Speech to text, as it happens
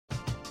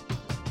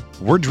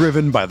We're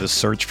driven by the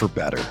search for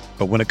better.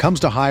 But when it comes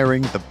to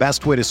hiring, the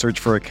best way to search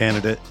for a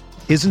candidate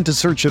isn't to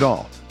search at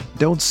all.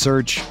 Don't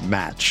search,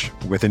 match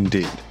with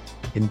Indeed.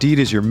 Indeed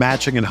is your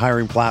matching and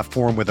hiring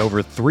platform with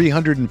over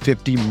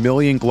 350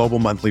 million global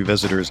monthly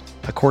visitors,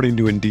 according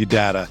to Indeed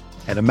data,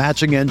 and a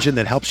matching engine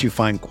that helps you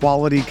find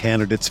quality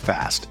candidates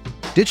fast.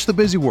 Ditch the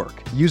busy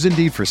work. Use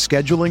Indeed for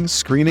scheduling,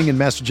 screening, and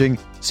messaging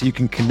so you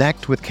can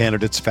connect with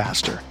candidates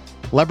faster.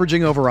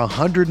 Leveraging over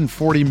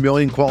 140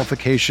 million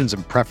qualifications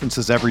and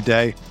preferences every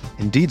day,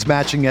 Indeed's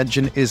matching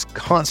engine is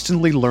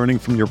constantly learning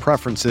from your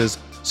preferences,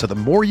 so the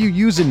more you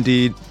use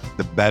Indeed,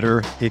 the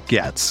better it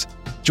gets.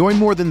 Join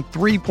more than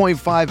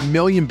 3.5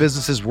 million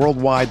businesses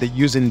worldwide that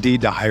use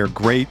Indeed to hire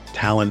great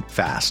talent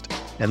fast.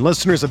 And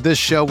listeners of this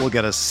show will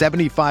get a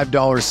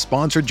 $75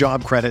 sponsored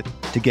job credit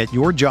to get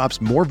your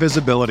jobs more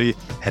visibility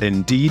at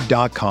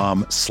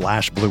Indeed.com/Blue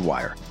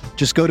Wire.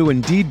 Just go to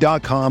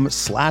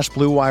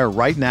Indeed.com/Blue Wire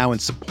right now and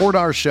support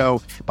our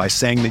show by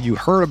saying that you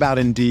heard about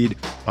Indeed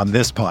on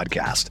this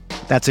podcast.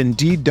 That's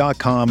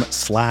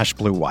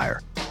Indeed.com/Blue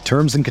Wire.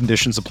 Terms and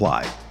conditions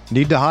apply.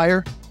 Need to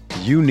hire?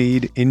 You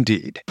need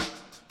Indeed.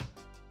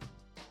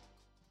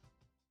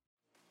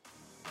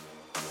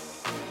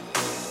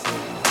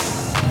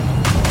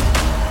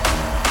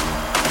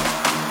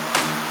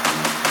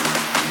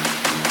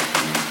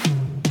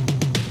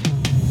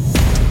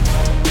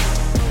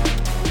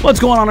 What's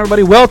going on,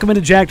 everybody? Welcome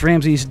into Jack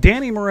Ramsey's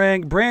Danny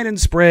Marang, Brandon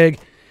Sprague,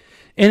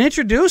 and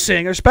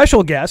introducing our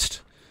special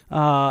guest.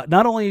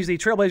 Not only is he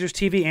Trailblazers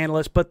TV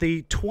analyst, but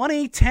the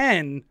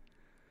 2010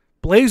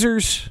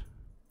 Blazers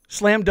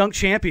Slam Dunk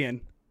champion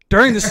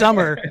during the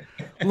summer,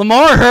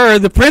 Lamar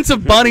Hurd, the Prince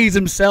of Bunnies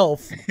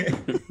himself.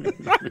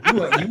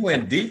 You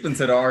went deep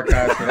into the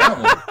archives for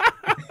that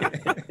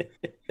one.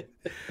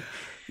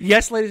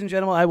 Yes, ladies and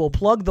gentlemen, I will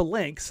plug the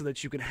link so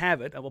that you can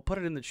have it. I will put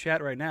it in the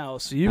chat right now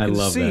so you can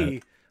see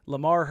that.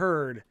 Lamar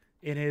Hurd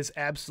in his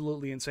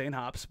absolutely insane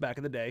hops back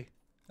in the day.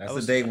 That's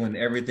the day when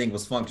everything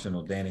was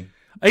functional, Danny.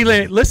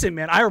 Hey, listen,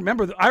 man, I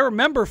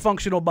remember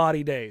functional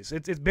body days.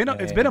 It's been a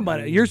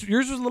minute. Yours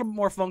was a little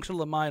more functional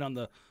than mine on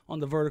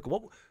the vertical.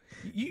 What,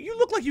 you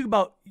look like you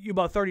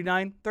about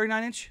 39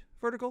 inch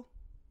vertical.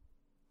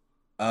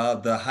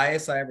 The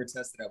highest I ever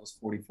tested at was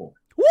 44.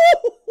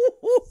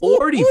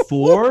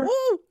 44?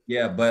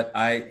 Yeah, but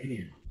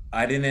I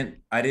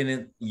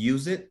didn't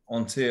use it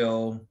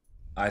until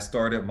I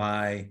started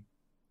my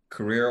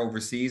career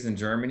overseas in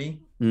Germany.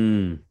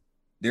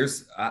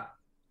 There's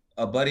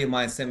a buddy of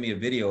mine sent me a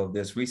video of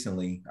this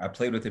recently. I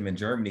played with him in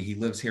Germany. He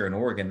lives here in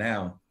Oregon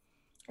now.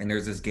 And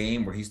there's this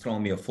game where he's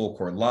throwing me a full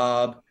court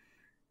lob.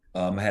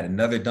 I had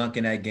another dunk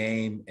in that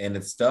game. And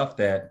it's stuff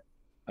that,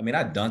 I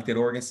dunked at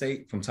Oregon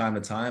State from time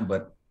to time,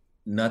 but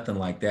nothing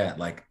like that.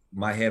 Like,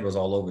 my head was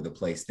all over the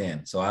place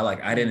then. So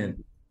I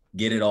didn't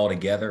get it all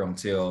together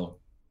until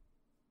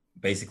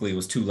basically it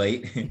was too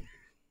late.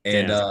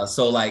 And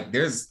so like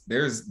there's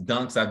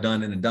dunks I've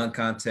done in the dunk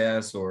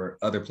contest or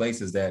other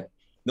places that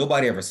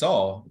nobody ever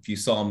saw if you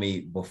saw me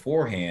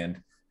beforehand.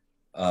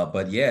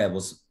 But yeah, it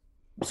was,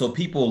 so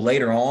people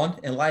later on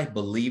in life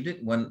believed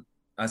it when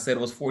I said it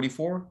was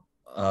 44.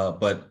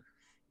 But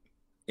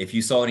if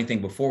you saw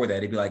anything before that,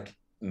 it'd be like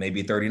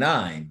maybe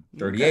 39,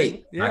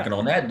 38, knocking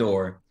on that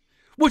door.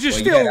 Which is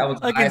still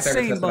like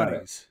insane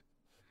bunnies.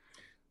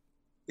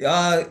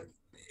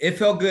 It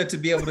felt good to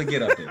be able to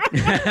get up there.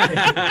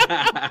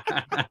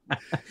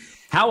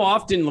 How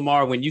often,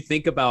 Lamar, when you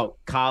think about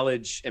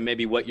college and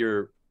maybe where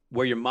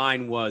your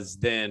mind was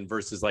then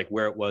versus like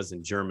where it was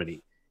in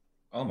Germany?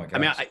 Oh my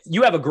God!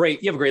 You have a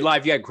great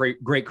life. You had a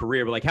great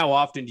career. But like, how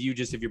often do you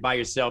just, if you're by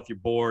yourself, you're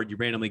bored, you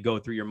randomly go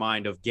through your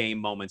mind of game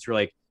moments? You're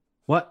like,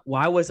 what?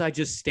 Why was I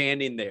just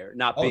standing there,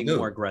 not being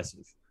more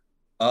aggressive?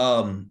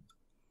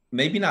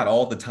 Maybe not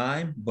all the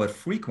time, but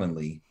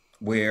frequently,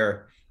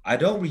 where I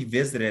don't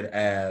revisit it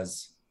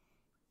as,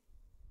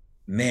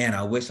 man,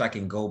 I wish I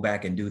can go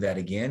back and do that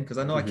again, because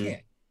I know I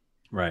can't.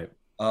 Right.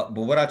 But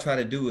what I try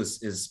to do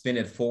is spin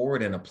it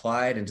forward and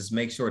apply it and just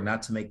make sure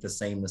not to make the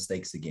same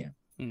mistakes again.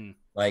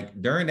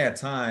 Like during that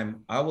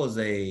time, I was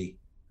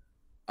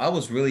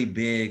really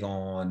big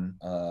on,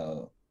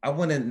 I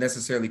wouldn't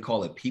necessarily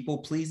call it people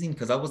pleasing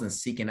because I wasn't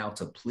seeking out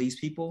to please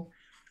people.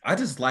 I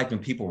just liked when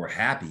people were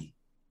happy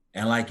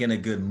and like in a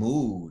good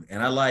mood.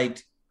 And I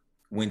liked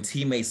when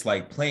teammates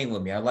liked playing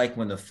with me. I liked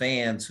when the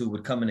fans who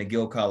would come into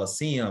Gill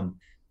Coliseum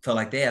felt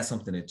like they had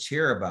something to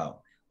cheer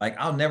about. Like,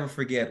 I'll never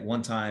forget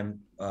one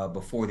time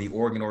before the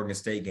Oregon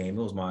State game.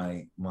 It was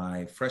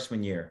my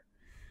freshman year.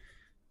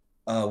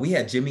 We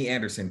had Jimmy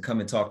Anderson come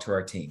and talk to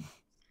our team.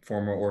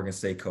 Former Oregon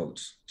State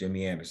coach,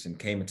 Jimmy Anderson,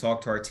 came and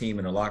talked to our team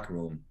in the locker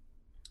room.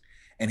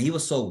 And he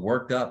was so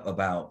worked up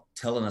about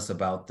telling us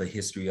about the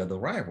history of the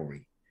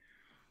rivalry.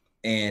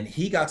 And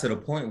he got to the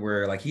point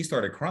where like he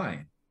started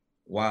crying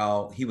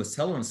while he was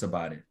telling us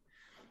about it.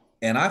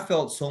 And I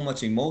felt so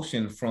much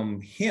emotion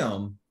from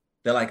him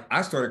that like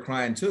I started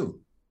crying too,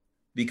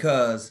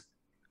 because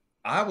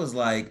I was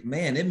like,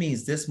 man, it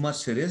means this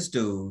much to this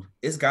dude.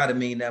 It's got to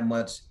mean that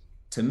much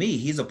to me.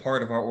 He's a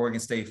part of our Oregon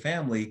State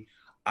family.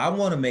 I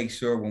want to make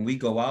sure when we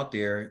go out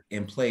there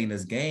and play in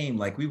this game,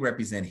 like we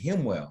represent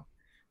him well.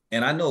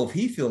 And I know if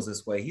he feels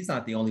this way, he's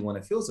not the only one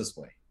that feels this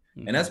way.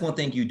 Mm-hmm. And that's one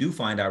thing you do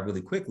find out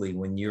really quickly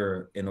when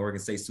you're an Oregon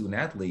State student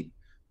athlete.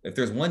 If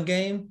there's one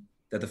game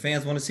that the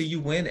fans want to see you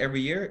win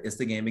every year, it's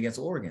the game against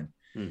Oregon.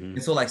 Mm-hmm.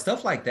 And so like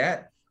stuff like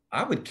that,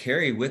 I would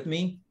carry with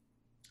me,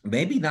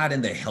 maybe not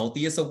in the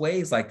healthiest of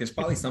ways. Like there's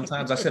probably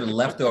sometimes I should have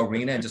left the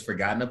arena and just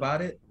forgotten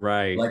about it.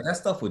 Right. Like that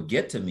stuff would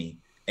get to me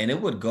and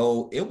it would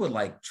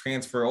like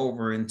transfer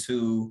over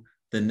into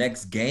the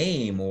next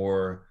game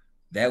or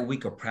that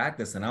week of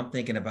practice. And I'm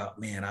thinking about,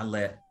 man, I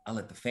let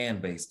the fan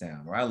base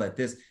down, or I let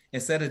this,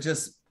 instead of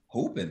just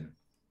hooping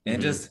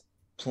and just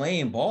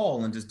playing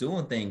ball and just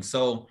doing things.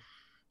 So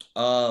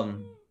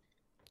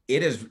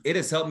it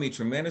has helped me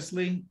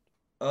tremendously,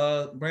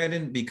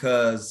 Brandon,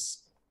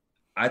 because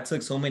I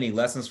took so many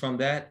lessons from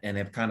that and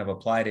have kind of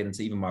applied it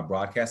into even my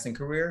broadcasting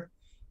career,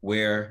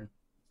 where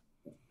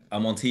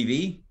I'm on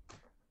TV,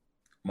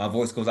 my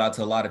voice goes out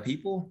to a lot of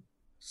people.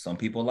 Some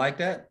people like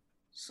that,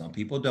 some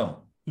people don't.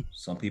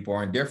 Some people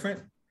are indifferent.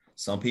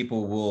 Some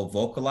people will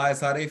vocalize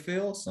how they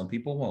feel. Some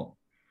people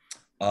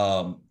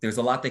won't. There's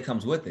a lot that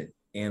comes with it.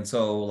 And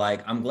so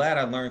like, I'm glad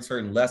I learned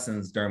certain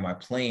lessons during my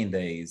playing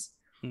days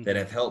that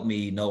have helped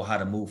me know how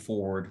to move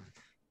forward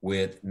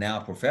with now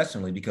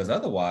professionally, because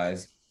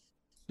otherwise,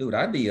 dude,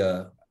 I'd be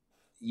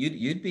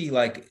you'd be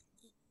like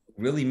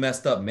really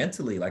messed up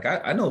mentally. Like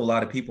I know a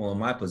lot of people in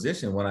my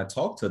position, when I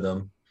talk to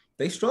them,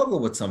 they struggle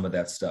with some of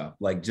that stuff.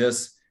 Like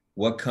just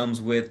what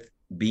comes with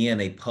being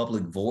a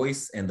public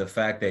voice and the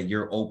fact that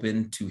you're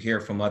open to hear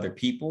from other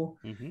people.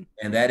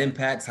 And that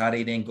impacts how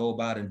they then go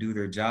about and do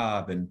their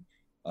job. And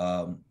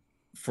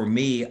for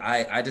me,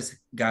 I just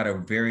got a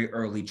very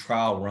early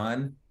trial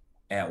run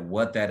at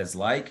what that is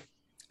like.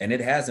 And it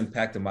has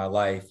impacted my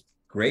life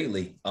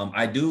greatly.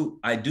 I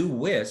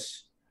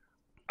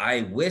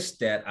wish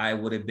that I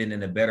would have been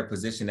in a better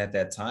position at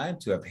that time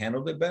to have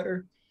handled it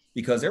better,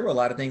 because there were a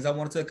lot of things I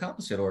wanted to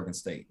accomplish at Oregon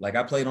State. Like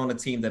I played on a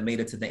team that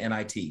made it to the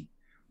NIT,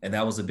 and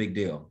that was a big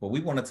deal. But we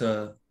wanted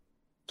to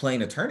play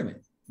in a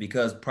tournament,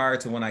 because prior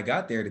to when I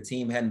got there, the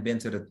team hadn't been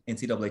to the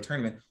NCAA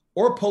tournament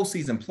or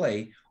postseason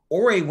play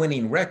or a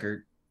winning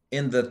record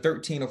in the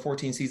 13 or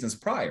 14 seasons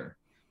prior.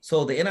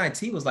 So the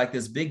NIT was like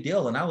this big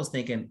deal. And I was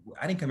thinking,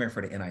 I didn't come here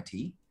for the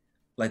NIT.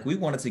 Like we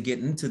wanted to get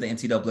into the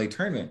NCAA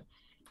tournament,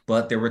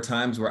 but there were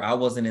times where I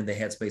wasn't in the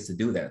headspace to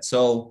do that.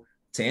 So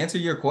to answer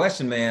your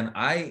question, man,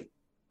 I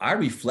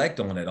reflect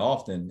on it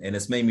often, and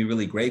it's made me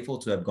really grateful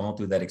to have gone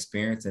through that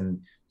experience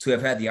and to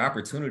have had the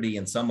opportunity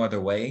in some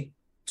other way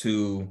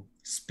to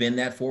spin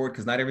that forward,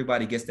 because not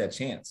everybody gets that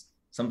chance.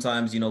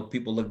 Sometimes,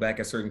 people look back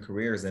at certain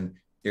careers and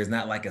there's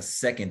not like a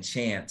second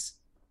chance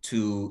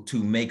to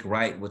make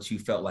right what you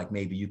felt like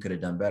maybe you could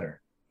have done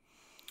better.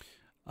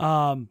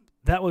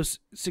 That was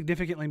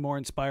significantly more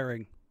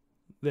inspiring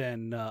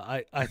than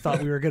I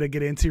thought we were going to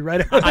get into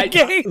right out of the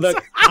gate.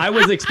 Look, I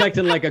was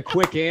expecting like a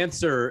quick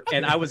answer,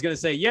 and I was going to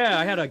say, yeah,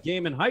 I had a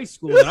game in high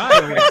school that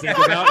I always think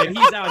about, and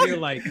he's out here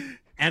like,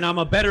 and I'm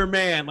a better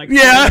man. Like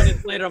 5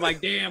 minutes later, I'm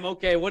like, damn,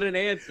 okay, what an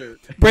answer.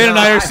 Brandon and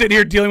I are sitting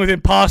here dealing with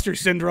imposter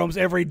syndromes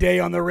every day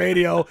on the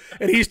radio,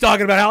 and he's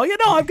talking about how,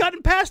 I've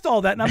gotten past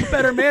all that, and I'm a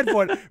better man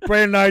for it.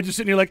 Brandon and I are just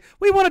sitting here like,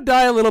 we want to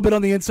die a little bit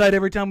on the inside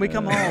every time we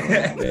come home.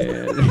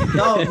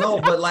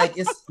 No, but like,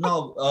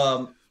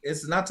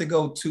 it's not to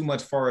go too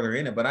much farther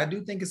in it, but I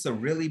do think it's a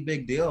really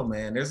big deal,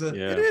 man. It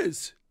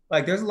is.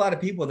 Like, there's a lot of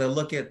people that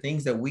look at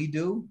things that we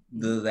do,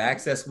 the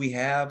access we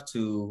have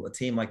to a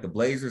team like the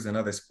Blazers and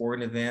other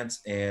sporting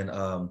events, and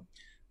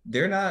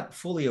they're not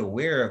fully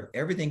aware of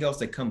everything else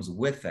that comes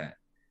with that.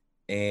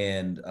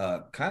 And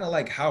kind of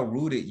like how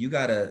rooted you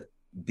got to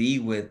be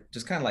with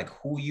just kind of like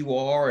who you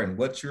are and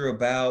what you're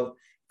about.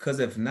 Because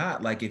if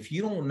not, like if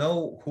you don't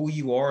know who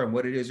you are and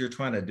what it is you're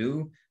trying to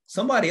do,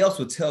 somebody else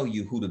will tell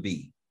you who to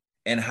be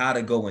and how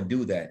to go and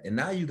do that. And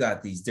now you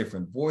got these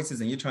different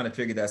voices and you're trying to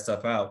figure that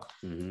stuff out.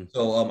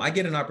 So I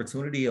get an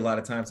opportunity a lot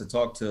of times to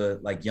talk to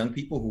like young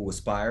people who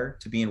aspire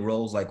to be in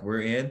roles like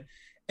we're in.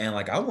 And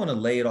like, I want to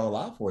lay it all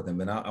out for them.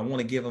 And I want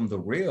to give them the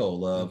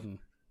real of,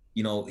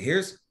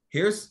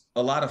 here's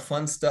a lot of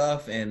fun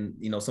stuff and,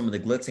 some of the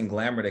glitz and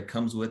glamour that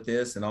comes with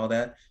this and all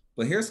that.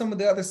 But here's some of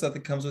the other stuff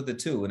that comes with it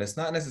too. And it's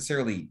not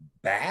necessarily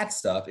bad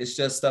stuff. It's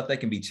just stuff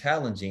that can be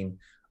challenging,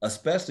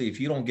 especially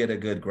if you don't get a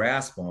good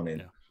grasp on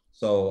it. Yeah.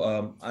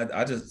 So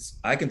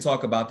I can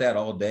talk about that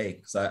all day,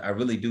 because I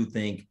really do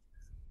think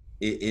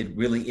it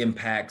really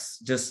impacts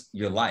just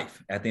your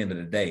life at the end of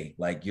the day.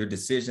 Like your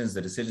decisions,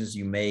 the decisions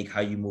you make, how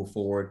you move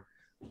forward,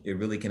 it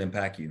really can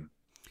impact you.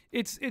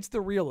 It's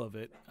the real of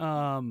it.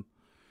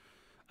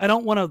 I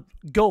don't want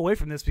to go away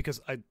from this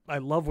because I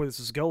love where this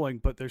is going,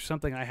 but there's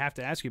something I have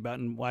to ask you about,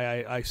 and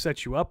why I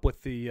set you up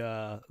with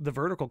the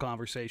vertical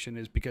conversation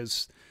is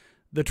because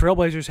the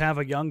Trailblazers have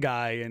a young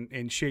guy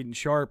in Shaedon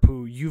Sharpe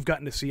who you've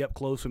gotten to see up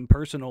close and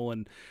personal.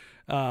 And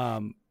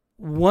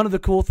one of the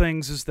cool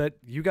things is that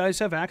you guys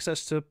have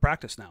access to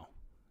practice now,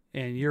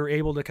 and you're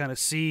able to kind of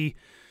see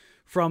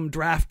from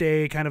draft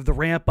day kind of the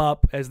ramp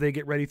up as they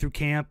get ready through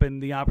camp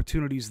and the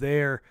opportunities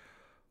there.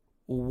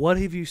 What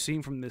have you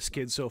seen from this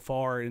kid so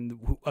far,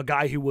 and a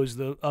guy who was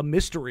a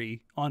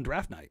mystery on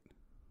draft night?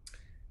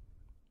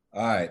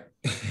 All right.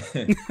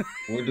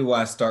 Where do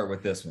I start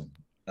with this one?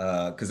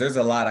 Because there's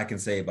a lot I can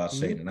say about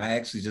Shaedon. I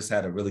actually just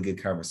had a really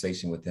good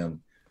conversation with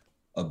him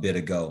a bit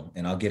ago,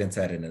 and I'll get into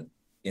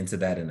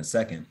that in a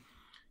second.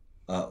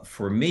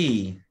 For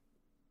me,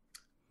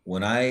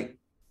 when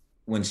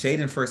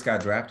Shaedon first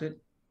got drafted,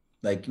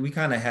 like we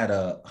kind of had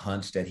a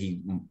hunch that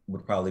he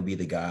would probably be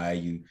the guy.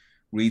 You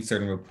read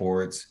certain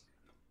reports.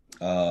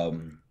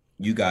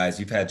 You guys,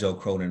 you've had Joe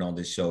Cronin on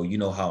this show. You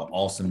know how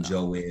awesome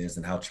Joe is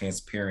and how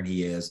transparent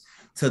he is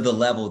to the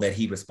level that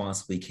he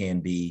responsibly can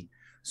be.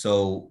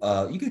 So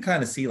you can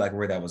kind of see like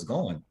where that was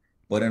going.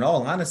 But in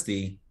all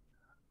honesty,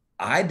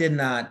 I did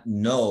not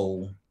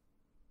know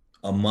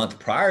a month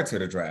prior to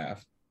the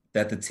draft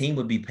that the team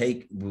would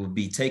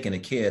be taking a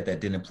kid that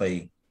didn't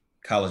play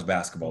college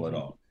basketball at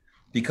all,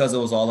 because it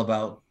was all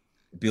about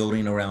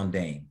building around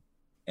Dame.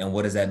 And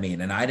what does that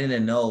mean? And I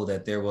didn't know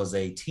that there was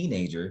a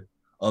teenager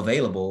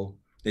available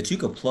that you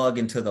could plug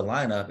into the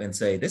lineup and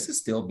say, this is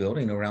still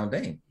building around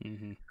Dame.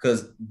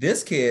 Because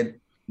this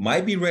kid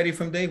might be ready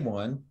from day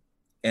one.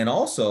 And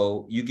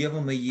also you give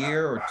him a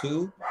year or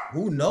two,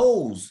 who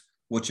knows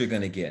what you're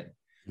going to get.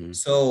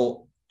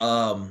 So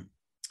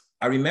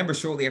I remember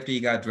shortly after he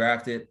got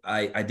drafted,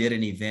 I did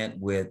an event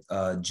with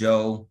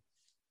Joe,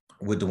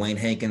 with Dwayne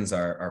Hankins,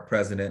 our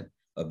president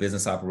of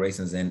business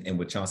operations, and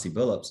with Chauncey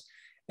Billups.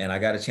 And I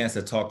got a chance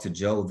to talk to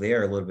Joe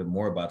there a little bit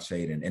more about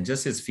Shaedon, and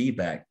just his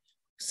feedback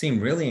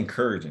seemed really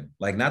encouraging.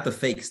 Like not the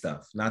fake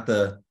stuff, not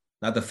the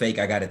fake,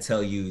 I got to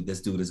tell you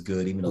this dude is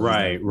good, even though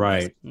right.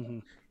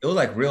 It was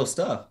like real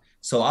stuff.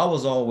 So I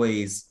was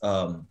always,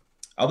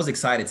 I was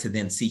excited to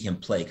then see him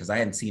play, because I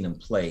hadn't seen him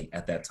play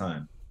at that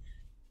time.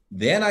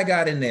 Then I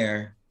got in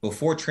there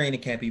before training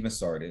camp even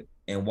started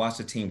and watched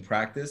the team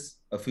practice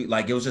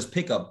like it was just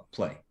pickup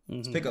play,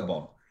 it's pickup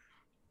ball.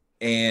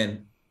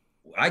 And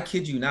I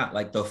kid you not,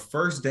 like the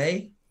first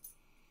day,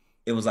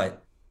 it was like,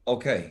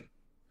 okay,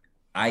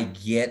 I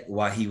get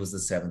why he was the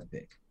 7th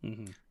pick.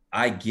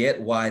 I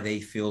get why they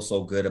feel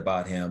so good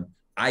about him.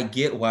 I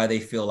get why they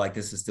feel like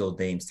this is still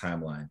Dame's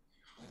timeline.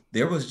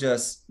 There was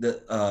just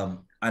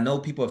I know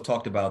people have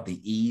talked about the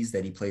ease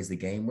that he plays the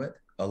game with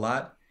a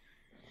lot.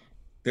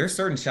 There's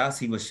certain shots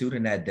he was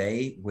shooting that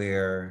day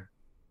where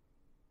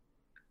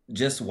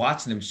just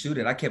watching him shoot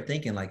it, I kept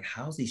thinking like,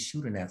 how's he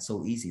shooting that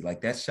so easy?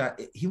 Like that shot,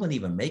 he wasn't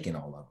even making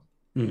all of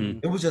them.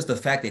 It was just the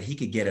fact that he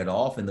could get it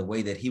off and the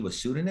way that he was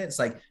shooting it. It's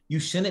like, you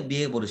shouldn't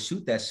be able to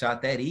shoot that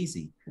shot that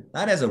easy.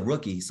 Not as a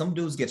rookie. Some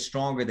dudes get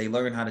stronger. They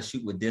learn how to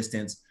shoot with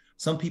distance.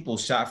 Some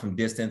people's shot from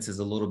distance is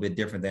a little bit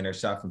different than their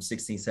shot from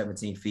 16,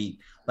 17 feet.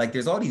 Like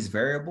there's all these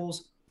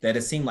variables that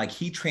it seemed like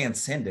he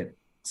transcended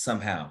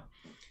somehow.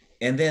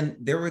 And then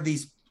there were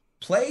these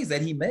plays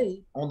that he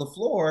made on the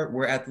floor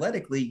where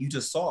athletically you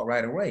just saw it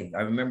right away.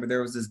 I remember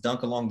there was this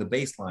dunk along the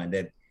baseline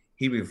that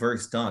he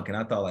reverse dunk. And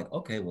I thought like,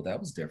 okay, well, that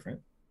was different,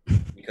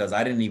 because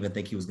I didn't even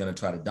think he was going to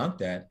try to dunk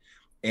that.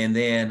 And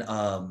then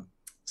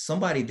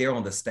somebody there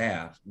on the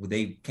staff,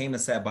 they came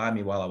and sat by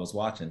me while I was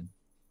watching.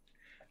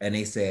 And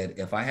they said,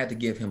 if I had to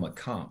give him a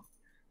comp,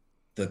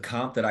 the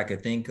comp that I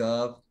could think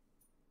of.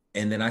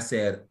 And then I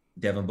said,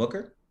 Devin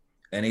Booker.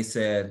 And they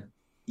said,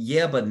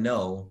 yeah, but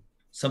no,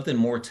 something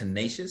more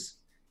tenacious.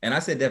 And I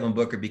said Devin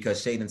Booker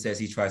because Shaedon says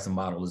he tries to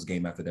model his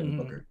game after Devin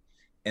Booker.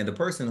 And the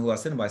person who I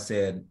sent him by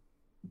said,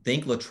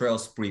 think Latrell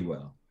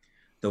Sprewell.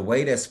 The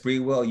way that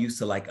Sprewell used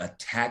to like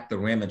attack the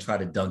rim and try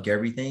to dunk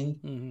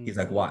everything, he's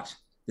like, watch,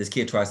 this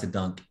kid tries to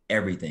dunk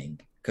everything.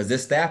 Because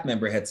this staff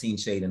member had seen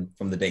Shaedon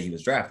from the day he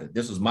was drafted.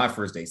 This was my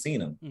first day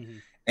seeing him.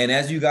 And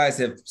as you guys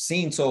have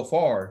seen so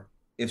far,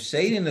 if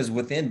Shaedon is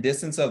within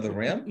distance of the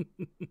rim,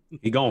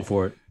 he going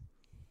for it.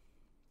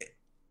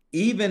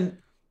 Even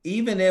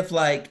if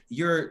like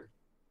you're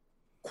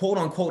quote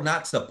unquote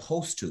not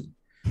supposed to,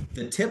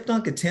 the tip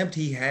dunk attempt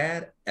he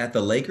had at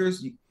the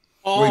Lakers,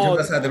 where he jumped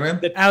outside the rim,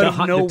 the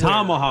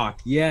tomahawk.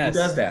 Yes.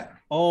 Who does that?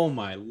 Oh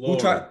my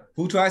Lord.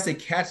 Who tries to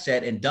catch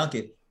that and dunk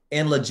it?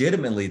 And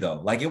legitimately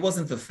though, like it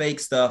wasn't the fake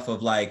stuff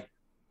of like,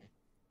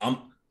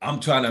 I'm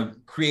trying to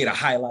create a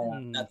highlight.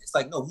 It's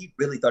like, no, he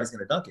really thought he was going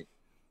to dunk it.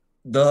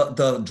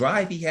 The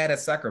drive he had at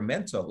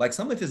Sacramento, like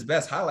some of his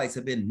best highlights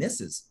have been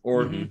misses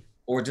or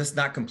just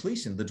not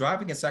completion. The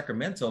drive against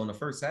Sacramento in the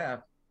first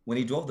half, when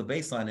he drove the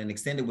baseline and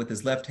extended with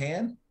his left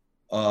hand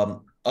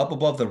up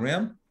above the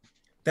rim,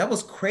 that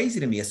was crazy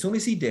to me. As soon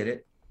as he did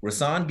it,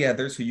 Rasan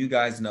Gathers, who you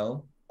guys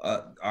know,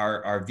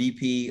 our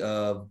VP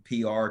of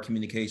PR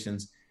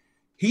communications,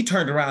 he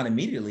turned around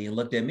immediately and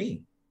looked at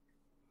me,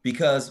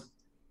 because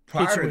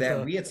prior to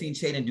that, we had seen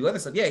Shaedon do other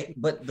stuff. Yeah,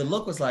 but the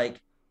look was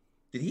like,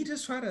 did he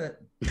just try to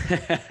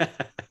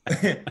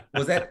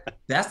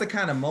that's the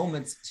kind of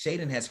moments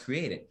Shaedon has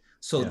created.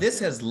 So this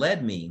has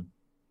led me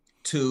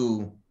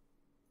to,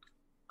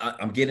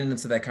 I'm getting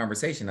into that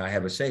conversation I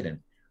have with Shaedon.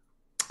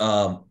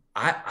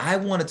 I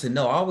wanted to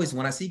know,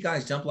 when I see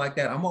guys jump like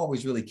that, I'm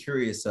always really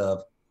curious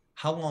of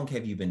how long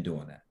have you been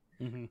doing that?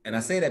 And I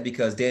say that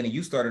because Danny,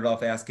 you started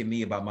off asking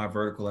me about my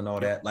vertical and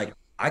all that. Like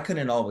I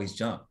couldn't always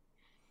jump.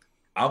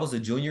 I was a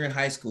junior in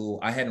high school.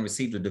 I hadn't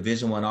received a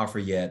Division I offer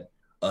yet.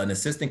 An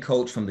assistant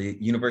coach from the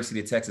University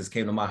of Texas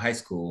came to my high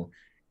school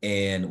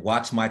and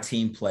watched my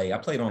team play. I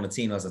played on a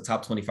team that was a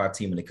top 25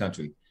 team in the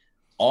country.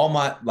 All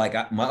my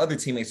other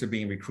teammates were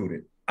being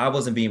recruited. I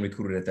wasn't being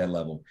recruited at that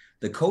level.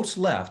 The coach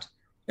left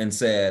and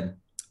said,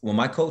 when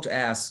my coach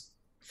asked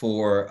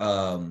for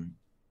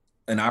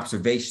an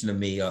observation of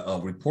me, a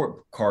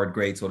report card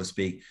grade, so to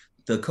speak,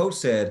 the coach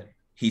said,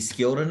 he's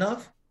skilled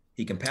enough,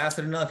 he can pass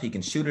it enough, he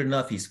can shoot it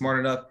enough, he's smart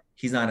enough,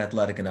 he's not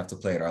athletic enough to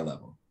play at our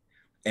level.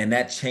 And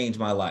that changed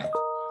my life.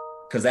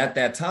 Because at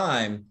that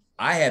time,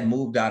 I had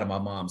moved out of my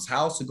mom's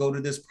house to go to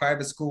this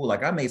private school.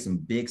 Like, I made some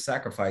big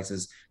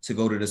sacrifices to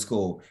go to the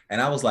school.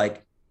 And I was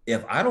like,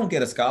 if I don't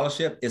get a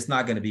scholarship, it's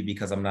not going to be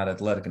because I'm not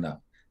athletic enough.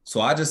 So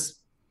I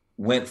just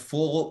went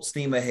full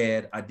steam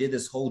ahead. I did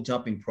this whole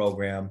jumping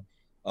program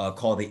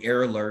called the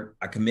Air Alert.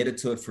 I committed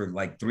to it for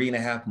like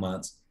 3.5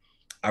 months.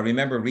 I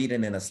remember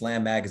reading in a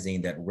Slam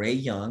magazine that Ray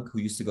Young, who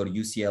used to go to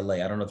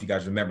UCLA, I don't know if you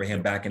guys remember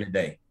him back in the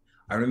day.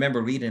 I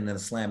remember reading in a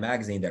Slam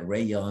magazine that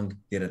Ray Young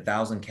did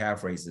 1,000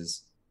 calf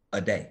raises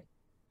a day.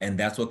 And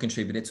that's what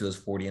contributed to his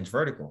 40-inch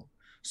vertical.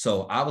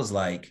 So I was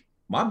like,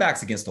 my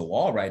back's against the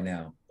wall right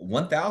now.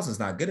 1,000 is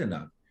not good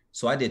enough.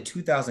 So I did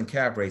 2,000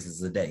 calf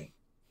raises a day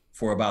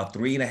for about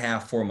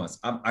 3.5, 4 months.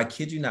 I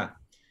kid you not.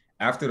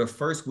 After the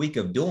first week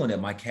of doing it,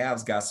 my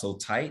calves got so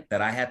tight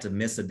that I had to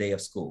miss a day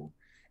of school.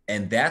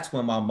 And that's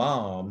when my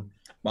mom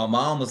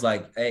was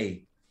like,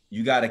 hey,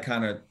 you got to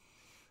kind of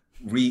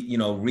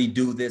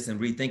redo this and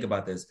rethink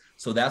about this.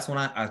 So that's when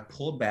I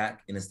pulled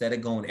back, and instead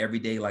of going every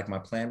day like my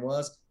plan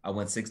was, I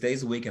went 6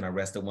 days a week and I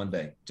rested one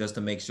day just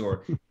to make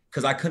sure,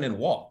 because I couldn't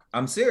walk.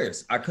 I'm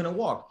serious. I couldn't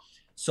walk.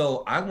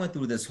 So I went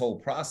through this whole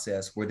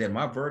process where then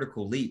my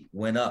vertical leap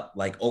went up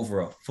like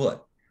over a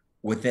foot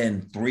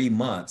within 3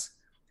 months.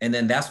 And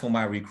then that's when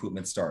my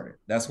recruitment started.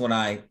 That's when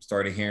I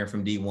started hearing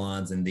from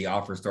D1s and the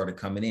offers started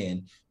coming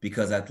in,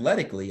 because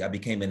athletically, I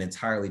became an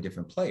entirely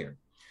different player.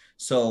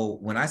 So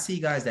when I see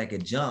guys that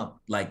could jump,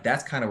 like,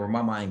 that's kind of where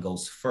my mind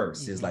goes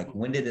first, is like,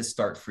 when did it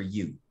start for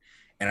you?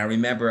 And I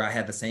remember I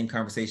had the same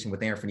conversation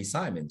with Anthony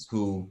Simons,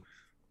 who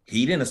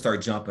he didn't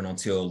start jumping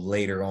until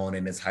later on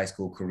in his high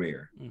school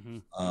career.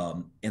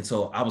 And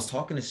so I was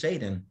talking to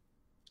Shaden,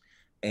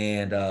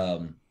 and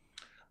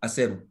I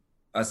said,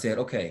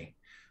 okay,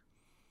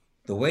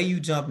 the way you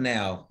jump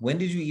now, when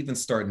did you even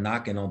start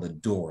knocking on the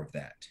door of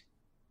that?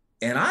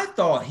 And I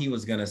thought he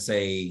was going to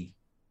say,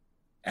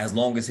 as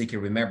long as he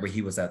can remember,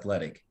 he was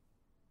athletic.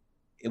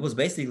 It was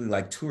basically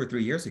like 2 or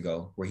 3 years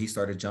ago where he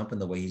started jumping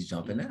the way he's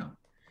jumping now.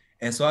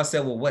 And so I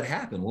said, well, what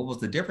happened? What was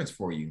the difference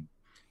for you?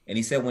 And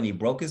he said, when he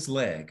broke his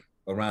leg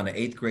around the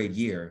 8th grade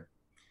year,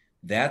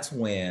 that's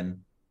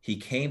when he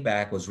came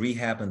back, was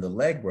rehabbing the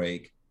leg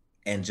break,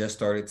 and just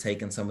started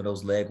taking some of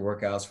those leg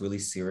workouts really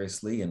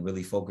seriously and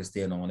really focused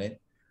in on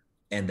it.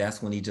 And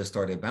that's when he just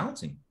started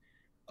bouncing.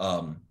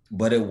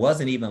 But it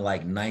wasn't even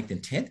like 9th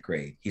and 10th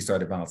grade he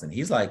started bouncing.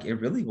 He's like, it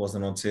really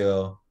wasn't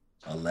until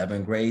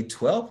 11th grade,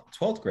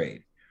 12th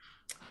grade.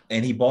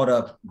 And he bought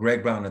up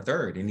Greg Brown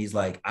III. And he's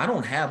like, I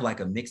don't have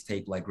like a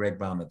mixtape like Greg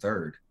Brown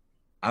III.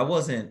 I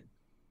wasn't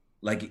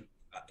like,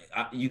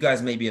 you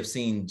guys maybe have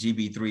seen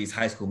GB3's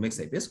high school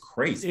mixtape. It's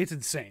crazy. It's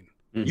insane.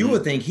 You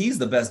would think he's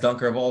the best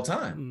dunker of all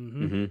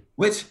time,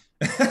 which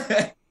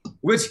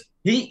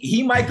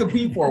he might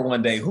compete for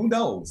one day. Who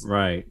knows?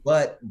 Right.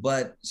 But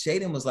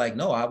Shaden was like,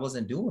 no, I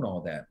wasn't doing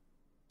all that.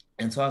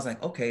 And so I was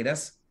like, okay,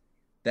 that's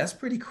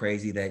pretty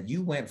crazy that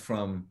you went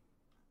from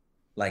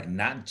like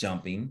not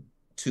jumping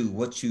to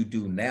what you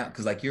do now.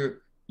 Cause like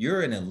you're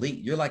an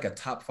elite, you're like a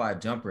top 5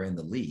 jumper in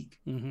the league,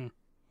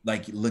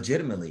 like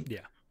legitimately. Yeah.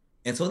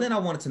 And so then I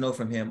wanted to know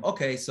from him,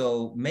 okay,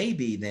 so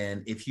maybe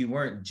then if you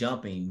weren't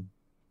jumping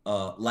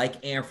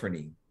like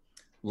Anthony,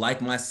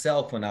 like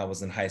myself when I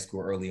was in high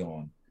school early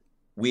on,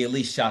 we at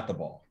least shot the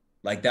ball.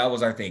 Like that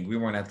was our thing. We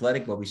weren't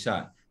athletic, but we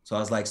shot. So I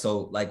was like,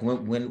 so like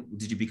when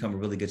did you become a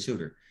really good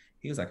shooter?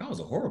 He was like, I was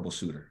a horrible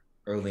shooter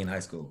early in high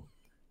school.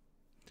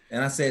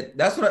 And I said,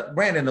 that's what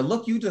Brandon, the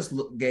look you just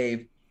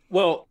gave.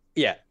 Well,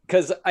 yeah,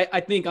 because I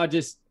think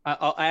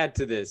I'll add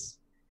to this.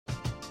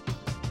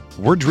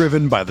 We're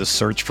driven by the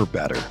search for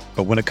better.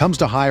 But when it comes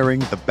to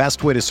hiring, the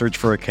best way to search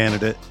for a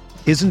candidate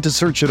isn't to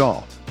search at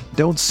all.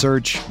 Don't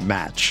search,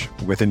 match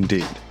with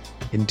Indeed.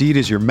 Indeed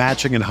is your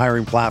matching and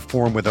hiring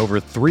platform with over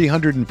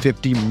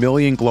 350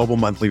 million global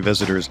monthly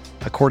visitors,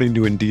 according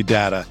to Indeed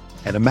data,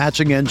 and a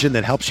matching engine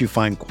that helps you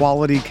find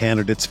quality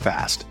candidates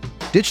fast.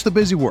 Ditch the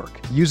busy work.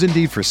 Use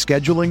Indeed for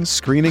scheduling,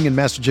 screening, and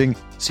messaging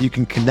so you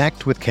can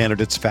connect with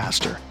candidates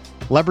faster.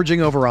 Leveraging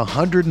over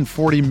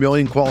 140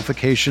 million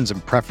qualifications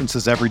and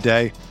preferences every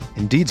day,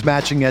 Indeed's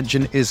matching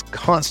engine is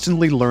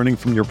constantly learning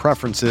from your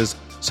preferences,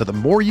 so the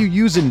more you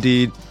use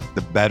Indeed,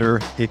 the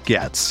better it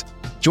gets.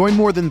 Join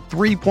more than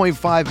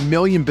 3.5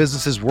 million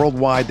businesses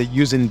worldwide that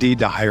use Indeed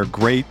to hire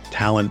great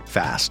talent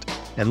fast.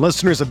 And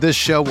listeners of this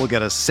show will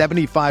get a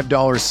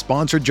 $75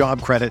 sponsored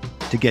job credit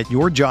to get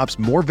your jobs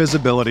more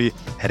visibility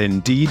at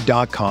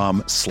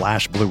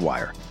Indeed.com/Blue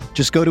Wire.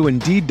 Just go to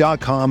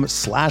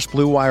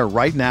Indeed.com/Blue Wire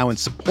right now and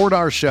support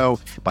our show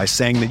by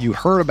saying that you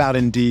heard about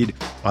Indeed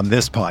on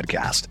this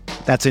podcast.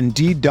 That's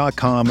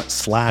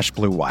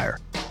Indeed.com/Blue Wire.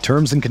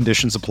 Terms and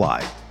conditions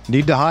apply.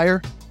 Need to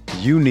hire?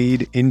 You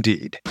need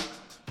Indeed.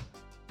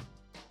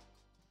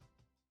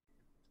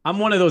 I'm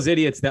one of those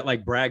idiots that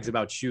like brags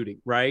about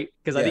shooting, right?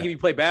 Because I think if you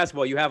play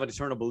basketball, you have an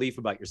eternal belief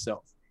about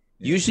yourself.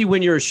 Usually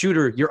when you're a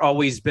shooter, you're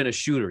always been a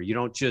shooter. You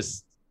don't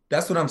just...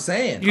 That's what I'm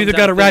saying. You either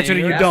got a ratchet or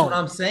you don't. That's what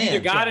I'm saying. You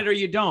got it or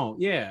you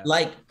don't. Yeah.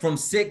 Like from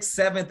 6th,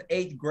 7th,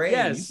 8th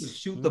grade, you could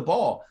shoot the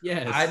ball.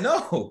 Yes. I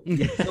know.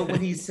 So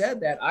when he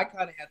said that, I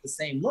kind of had the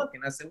same look.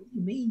 And I said, what do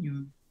you mean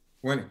you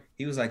weren't?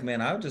 He was like,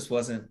 man, I just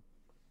wasn't.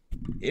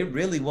 It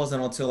really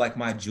wasn't until like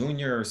my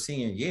junior or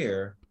senior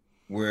year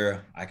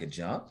where I could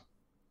jump,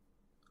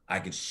 I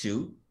could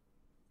shoot,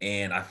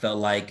 and I felt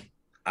like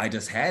I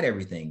just had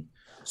everything.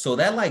 So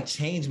that like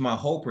changed my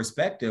whole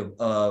perspective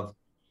of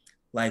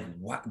like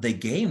what the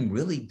game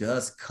really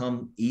does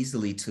come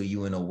easily to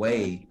you in a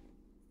way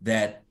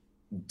that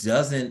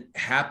doesn't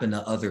happen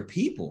to other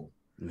people.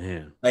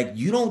 Man, like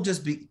you don't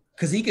just be,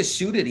 because he could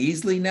shoot it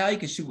easily now. He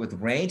can shoot with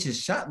range. His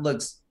shot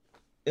looks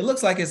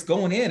like it's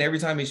going in every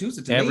time he shoots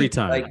it. Every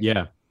time, like,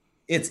 yeah.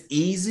 It's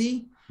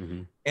easy.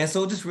 Mm-hmm. And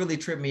so it just really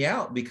tripped me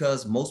out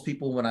because most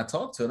people, when I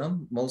talk to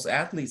them, most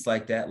athletes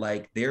like that,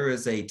 like there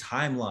is a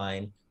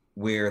timeline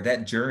where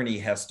that journey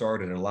has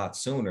started a lot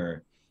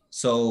sooner.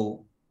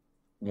 So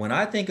when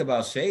I think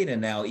about Shaedon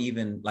now,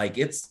 even like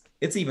it's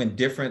even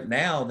different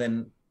now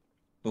than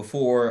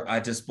before I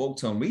just spoke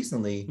to him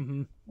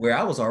recently, where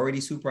I was already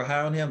super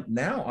high on him.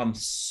 Now I'm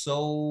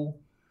so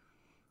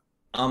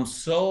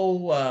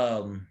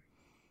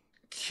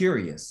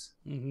curious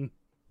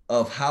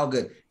of how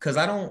good, because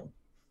I don't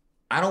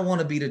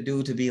want to be the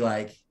dude to be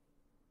like,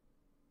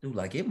 dude,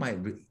 like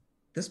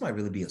this might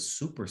really be a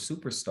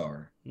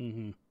superstar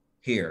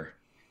here.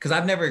 Because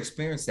I've never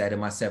experienced that in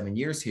my 7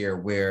 years here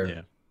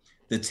where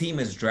the team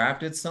has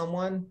drafted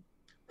someone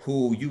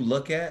who you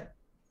look at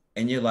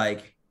and you're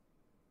like,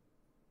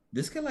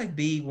 this could like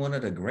be one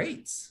of the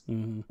greats.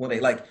 When they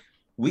like,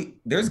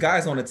 there's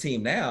guys on the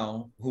team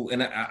now who,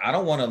 and I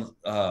don't want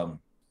to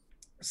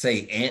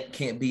say Ant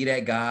can't be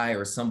that guy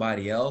or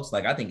somebody else.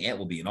 Like I think Ant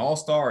will be an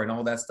all-star and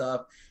all that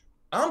stuff.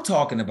 I'm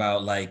talking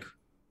about like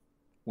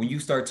when you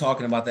start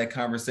talking about that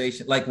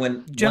conversation, like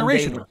when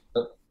generational,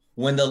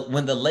 when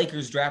the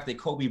Lakers drafted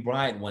Kobe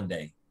Bryant one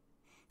day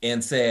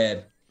and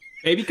said,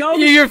 "Baby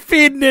Kobe, you're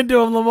feeding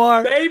into him,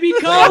 Lamar. Baby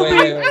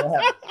Kobe."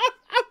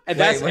 And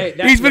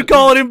he's been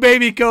calling him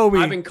Baby Kobe.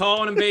 I've been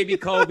calling him Baby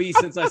Kobe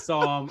since I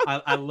saw him.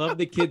 I love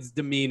the kid's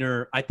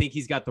demeanor. I think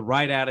he's got the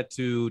right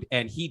attitude,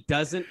 and he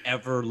doesn't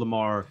ever,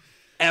 Lamar,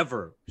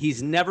 ever.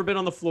 He's never been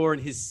on the floor in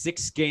his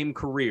 6-game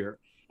career.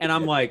 And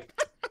I'm like,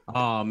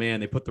 oh, man,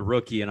 they put the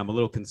rookie, and I'm a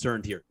little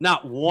concerned here.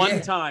 Not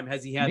one time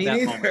has he had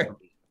that moment.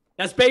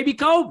 That's Baby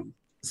Kobe.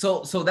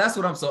 So that's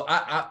what I'm. So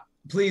I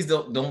please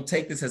don't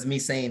take this as me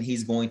saying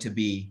he's going to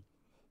be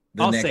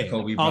the next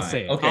Kobe Bryant. I'll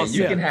say it. Okay,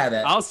 you can have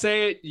that. I'll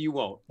say it. You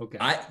won't. Okay.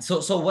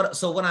 So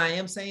what I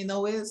am saying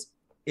though is,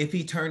 if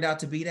he turned out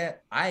to be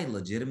that, I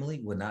legitimately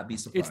would not be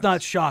surprised. It's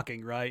not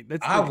shocking, right?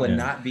 I would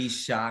not be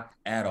shocked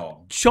at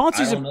all.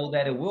 Chauncey's I don't know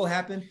that it will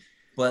happen,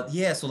 but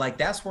yeah. So like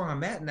that's where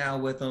I'm at now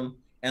with him,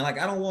 and like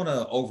I don't want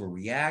to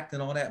overreact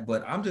and all that,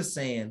 but I'm just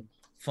saying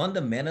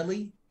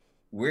fundamentally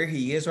where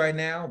he is right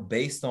now,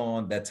 based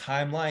on that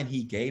timeline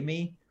he gave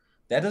me,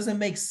 that doesn't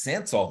make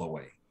sense all the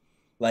way.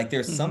 Like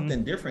there's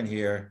something different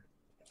here.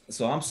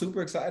 So I'm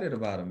super excited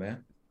about him,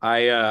 man.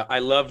 I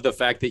love the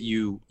fact that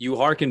you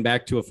harken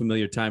back to a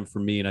familiar time for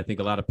me, and I think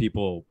a lot of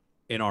people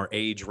in our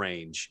age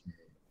range,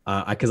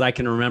 because I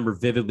can remember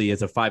vividly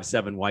as a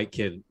 5'7" white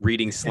kid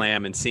reading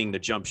Slam and seeing the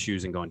jump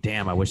shoes and going,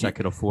 "Damn, I wish I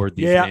could afford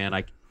these,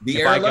 man." The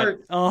Air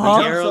Alert,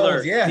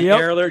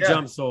 Air Alert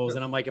jump soles,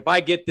 and I'm like, if I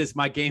get this,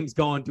 my game's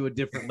going to a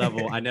different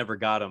level. I never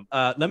got them.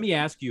 Let me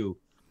ask you.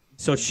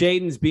 So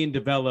Shaedon's being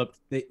developed.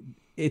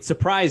 It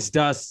surprised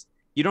us.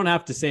 You don't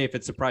have to say if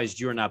it surprised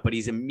you or not, but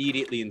he's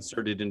immediately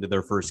inserted into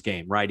their first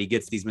game, right? He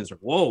gets these minutes.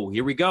 Whoa,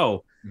 here we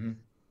go.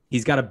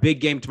 He's got a big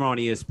game tomorrow on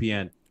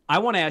ESPN. I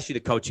want to ask you the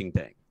coaching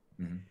thing.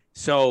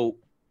 So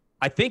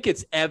I think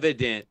it's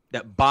evident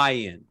that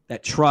buy-in,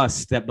 that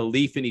trust, that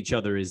belief in each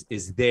other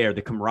is there,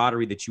 the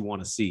camaraderie that you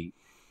want to see.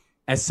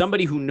 As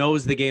somebody who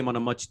knows the game on a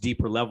much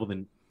deeper level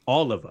than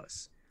all of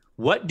us,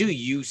 what do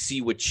you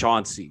see with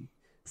Chauncey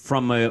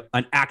from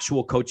an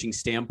actual coaching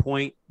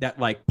standpoint that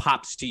like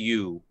pops to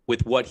you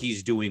with what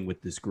he's doing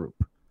with this group?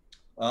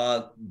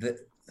 That's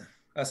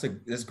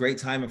great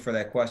timing for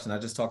that question. I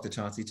just talked to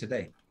Chauncey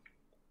today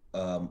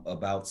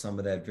about some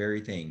of that very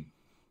thing.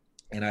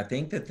 And I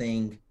think the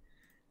thing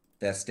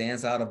that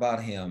stands out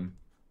about him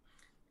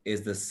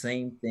is the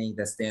same thing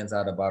that stands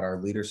out about our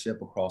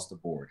leadership across the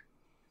board.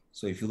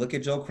 So if you look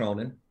at Joe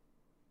Cronin,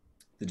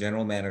 the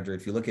general manager,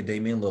 if you look at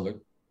Damian Lillard,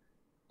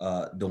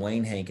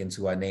 Dwayne Hankins,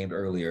 who I named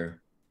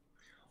earlier,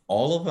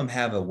 all of them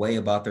have a way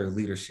about their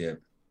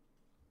leadership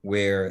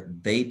where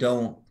they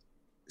don't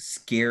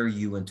scare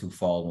you into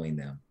following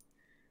them.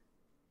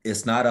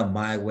 It's not a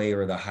my way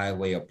or the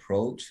highway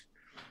approach.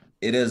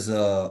 it is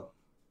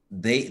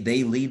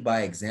they lead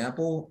by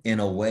example in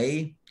a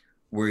way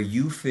where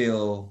you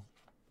feel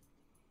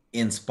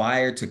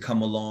inspired to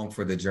come along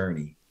for the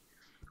journey.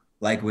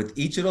 Like with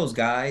each of those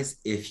guys,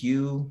 if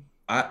you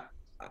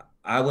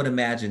I would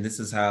imagine this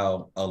is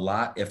how a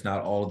lot, if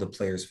not all of the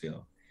players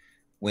feel.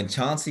 When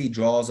Chauncey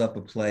draws up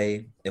a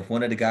play, if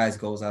one of the guys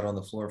goes out on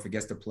the floor and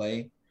forgets to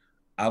play,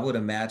 I would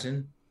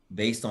imagine,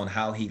 based on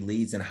how he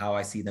leads and how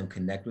I see them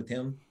connect with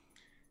him,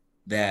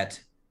 that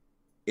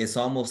it's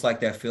almost like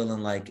that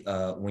feeling like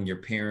when your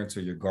parents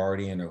or your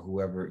guardian or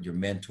whoever, your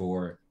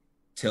mentor,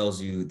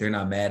 tells you they're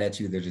not mad at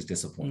you, they're just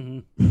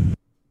disappointed. Mm-hmm.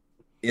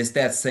 It's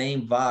that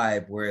same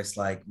vibe where it's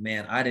like,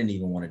 man, I didn't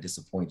even want to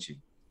disappoint you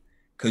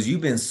because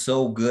you've been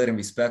so good and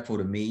respectful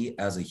to me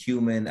as a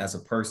human, as a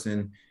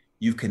person.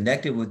 You've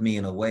connected with me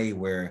in a way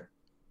where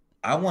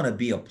I want to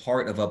be a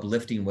part of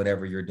uplifting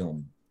whatever you're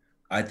doing.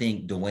 I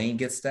think Dwayne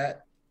gets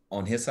that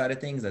on his side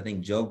of things. I think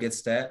Joe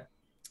gets that.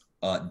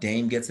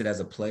 Dame gets it as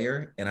a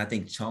player. And I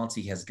think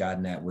Chauncey has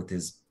gotten that with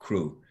his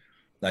crew.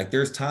 Like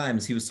there's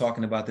times, he was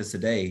talking about this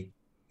today.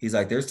 He's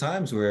like, there's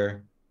times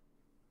where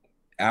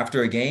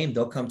after a game,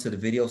 they'll come to the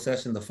video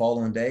session the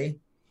following day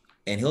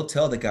and he'll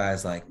tell the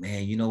guys like,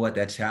 man, you know what,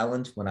 that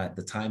challenge,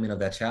 the timing of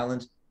that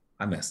challenge,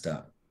 I messed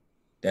up.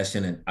 I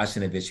shouldn't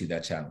have issued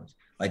that challenge.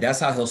 Like that's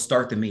how he'll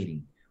start the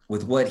meeting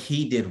with what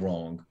he did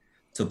wrong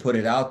to put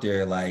it out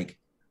there. Like,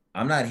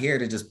 I'm not here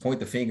to just point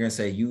the finger and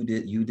say, you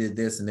did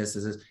this and this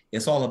is this.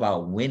 It's all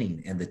about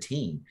winning and the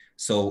team.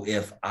 So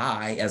if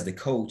I, as the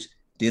coach,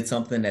 did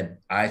something that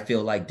I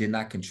feel like did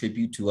not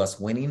contribute to us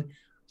winning,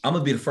 I'm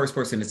going to be the first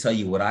person to tell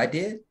you what I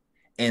did.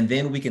 And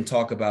then we can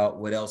talk about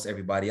what else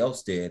everybody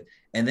else did.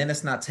 And then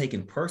it's not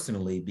taken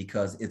personally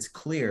because it's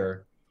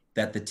clear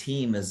that the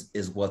team is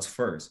what's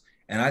first.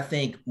 And I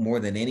think more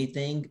than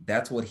anything,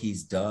 that's what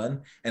he's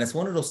done. And it's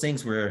one of those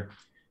things where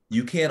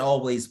you can't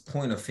always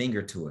point a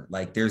finger to it.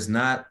 Like there's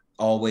not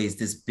always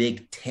this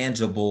big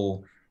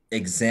tangible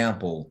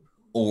example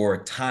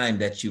or time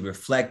that you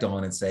reflect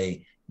on and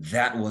say,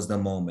 that was the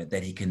moment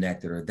that he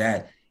connected, or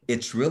that.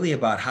 It's really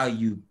about how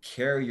you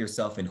carry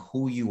yourself and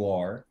who you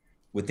are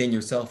within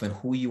yourself and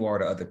who you are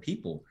to other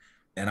people.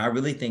 And I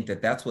really think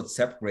that that's what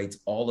separates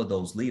all of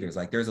those leaders.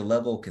 Like there's a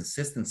level of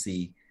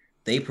consistency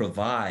they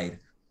provide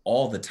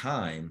all the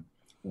time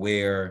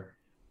where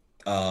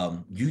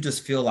you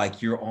just feel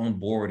like you're on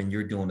board and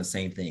you're doing the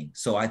same thing.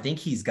 So I think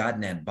he's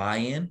gotten that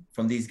buy-in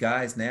from these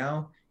guys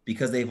now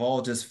because they've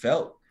all just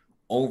felt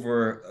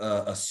over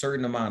a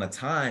certain amount of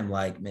time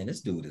like, man,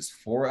 this dude is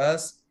for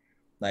us.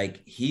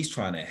 Like he's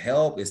trying to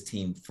help his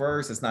team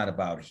first. It's not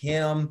about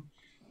him.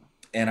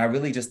 And I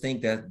really just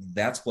think that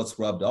that's what's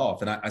rubbed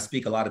off. And I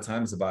speak a lot of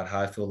times about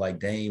how I feel like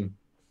Dame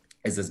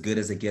is as good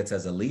as it gets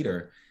as a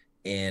leader.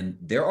 And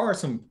there are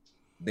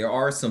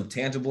some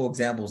tangible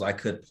examples I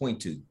could point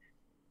to.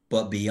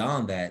 But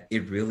beyond that,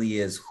 it really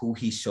is who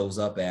he shows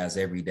up as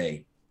every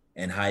day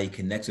and how he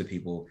connects with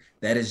people.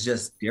 That is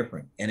just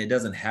different. And it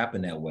doesn't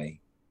happen that way.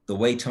 The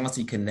way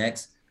Chauncey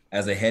connects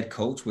as a head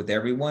coach with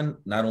everyone,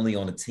 not only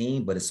on the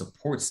team, but his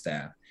support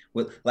staff.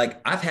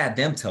 I've had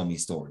them tell me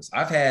stories.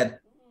 I've had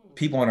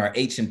people on our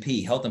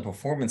H&P, health and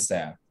performance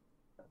staff,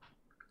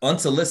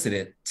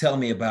 unsolicited, tell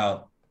me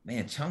about,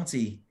 man,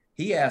 Chauncey,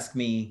 he asked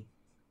me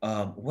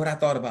what I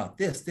thought about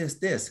this.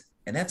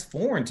 And that's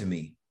foreign to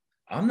me.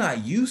 I'm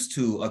not used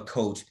to a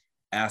coach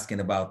asking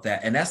about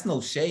that. And that's no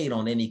shade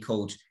on any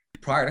coach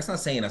prior. That's not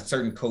saying a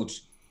certain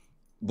coach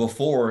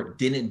before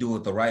didn't do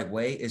it the right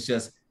way. It's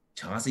just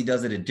Chauncey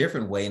does it a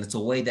different way. And it's a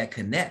way that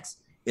connects.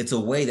 It's a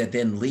way that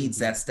then leads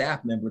that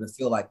staff member to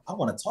feel like, I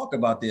want to talk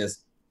about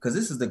this because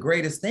this is the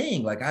greatest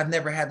thing. Like I've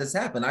never had this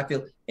happen.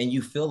 And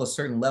you feel a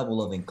certain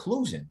level of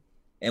inclusion.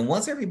 And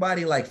once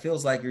everybody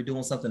feels like you're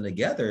doing something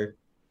together,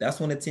 that's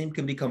when a team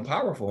can become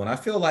powerful. And I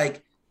feel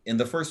like in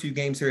the first few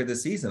games here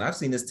this season, I've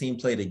seen this team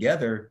play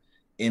together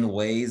in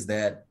ways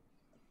that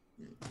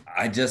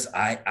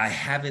I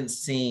haven't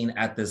seen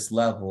at this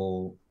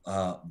level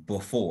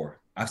before.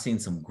 I've seen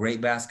some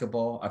great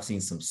basketball. I've seen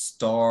some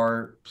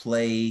star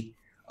play,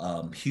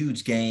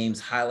 huge games,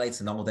 highlights,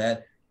 and all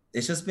that.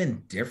 It's just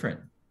been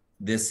different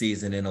this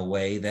season in a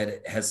way that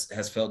it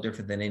has felt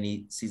different than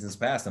any seasons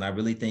past. And I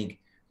really think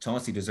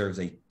Chauncey deserves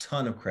a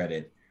ton of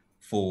credit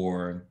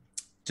for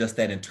just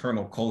that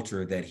internal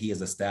culture that he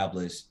has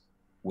established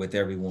with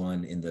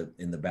everyone in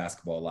the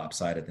basketball ops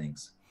side of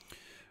things.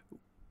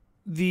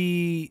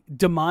 The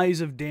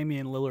demise of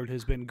Damian Lillard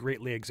has been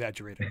greatly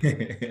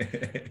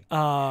exaggerated.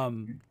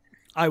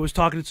 I was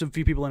talking to some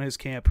few people in his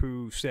camp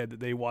who said that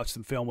they watched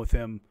some film with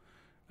him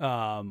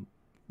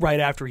right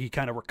after he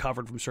kind of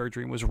recovered from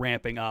surgery and was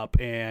ramping up,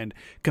 and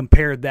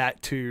compared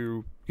that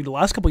to the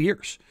last couple of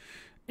years.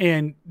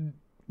 And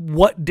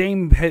what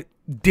Dame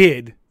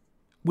did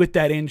with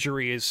that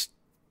injury is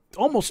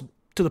almost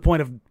to the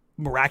point of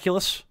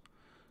miraculous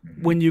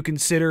when you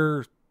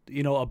consider,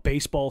 a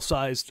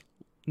baseball-sized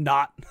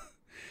knot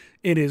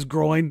in his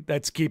groin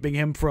that's keeping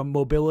him from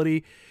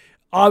mobility.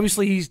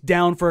 Obviously, he's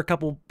down for a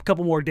couple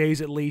more days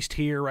at least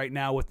here right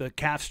now with the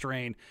calf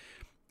strain.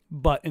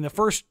 But in the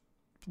first,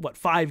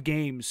 5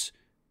 games,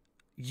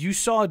 you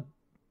saw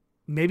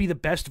maybe the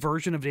best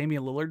version of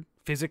Damian Lillard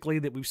physically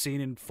that we've seen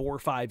in 4 or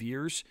 5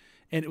 years,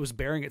 and it was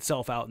bearing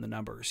itself out in the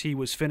numbers. He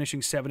was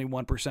finishing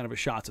 71% of his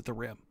shots at the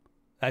rim.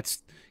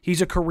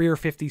 He's a career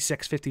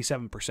 56,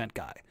 57%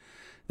 guy.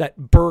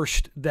 That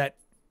burst that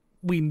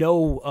we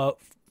know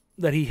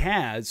that he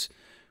has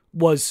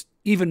was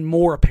even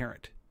more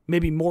apparent,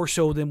 maybe more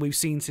so than we've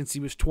seen since he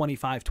was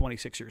 25,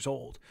 26 years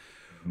old.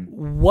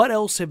 What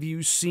else have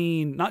you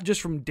seen, not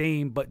just from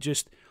Dame, but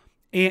just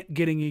Ant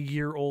getting a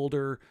year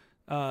older,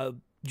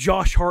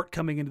 Josh Hart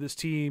coming into this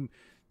team,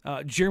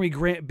 Jeremy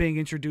Grant being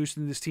introduced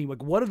into this team?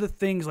 Like, what are the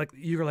things like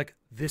you're like,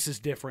 this is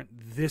different,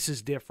 this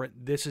is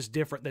different, this is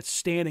different, that's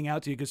standing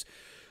out to you? Because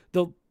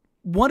the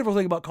wonderful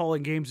thing about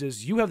calling games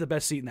is you have the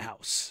best seat in the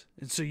house.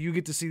 And so you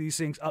get to see these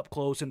things up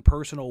close and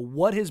personal.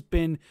 What has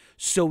been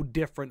so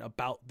different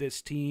about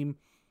this team?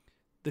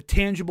 The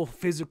tangible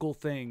physical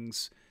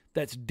things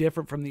that's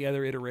different from the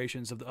other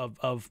iterations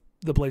of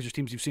the Blazers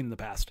teams you've seen in the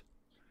past.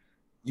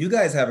 You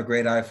guys have a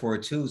great eye for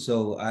it too.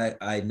 So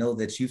I know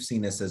that you've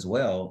seen this as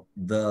well.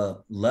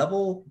 The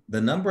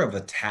number of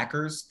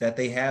attackers that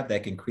they have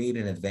that can create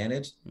an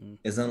advantage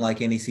is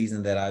unlike any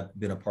season that I've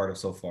been a part of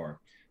so far.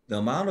 The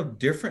amount of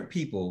different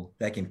people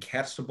that can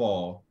catch the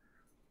ball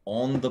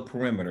on the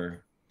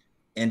perimeter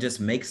and just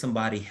make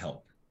somebody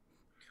help,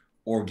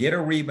 or get a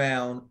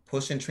rebound,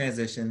 push in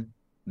transition,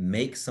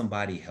 make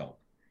somebody help,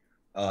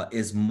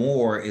 is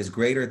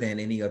greater than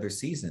any other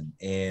season.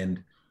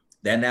 And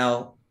that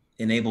now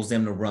enables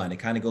them to run. It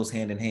kind of goes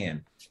hand in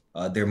hand.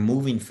 They're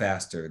moving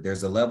faster.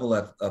 There's a level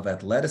of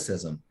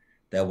athleticism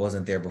that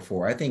wasn't there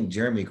before. I think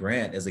Jeremy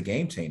Grant is a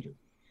game changer.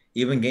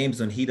 Even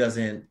games when he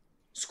doesn't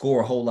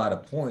score a whole lot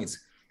of points,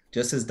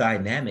 just as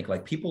dynamic,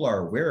 like people are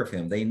aware of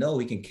him. They know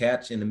he can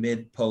catch in the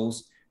mid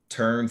post,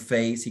 turn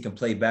face, he can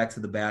play back to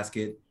the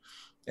basket.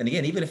 And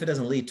again, even if it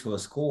doesn't lead to a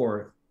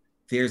score,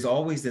 there's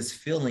always this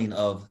feeling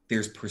of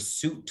there's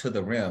pursuit to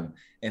the rim.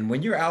 And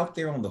when you're out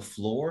there on the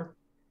floor,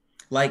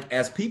 like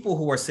as people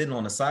who are sitting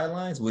on the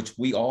sidelines, which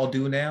we all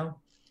do now,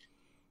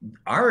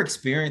 our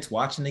experience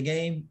watching the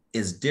game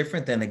is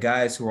different than the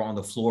guys who are on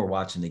the floor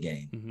watching the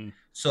game. Mm-hmm.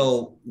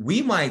 So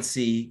we might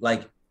see,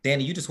 like,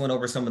 Danny, you just went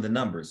over some of the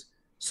numbers.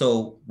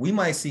 So we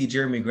might see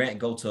Jeremy Grant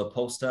go to a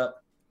post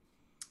up,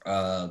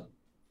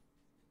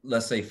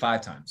 let's say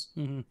 5 times,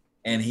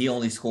 and he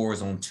only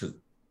scores on 2.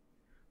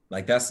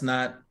 Like, that's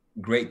not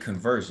great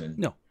conversion.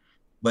 No.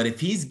 But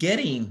if he's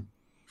getting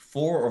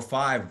 4 or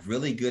 5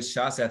 really good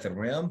shots at the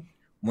rim,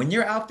 when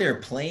you're out there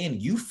playing,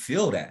 you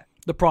feel that.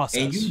 The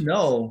process. And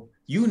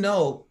you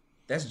know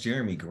that's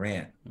Jeremy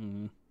Grant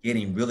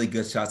getting really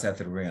good shots at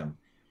the rim.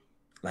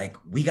 Like,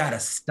 we got to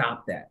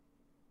stop that.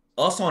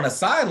 Us on a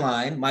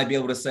sideline might be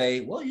able to say,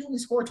 well, you only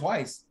scored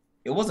twice.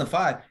 It wasn't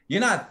 5. You're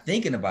not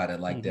thinking about it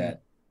like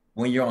that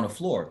when you're on the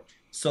floor.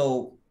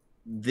 So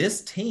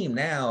this team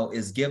now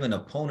is giving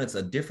opponents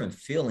a different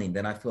feeling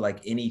than I feel like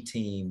any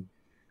team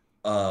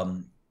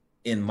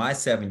in my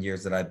 7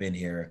 years that I've been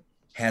here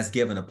has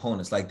given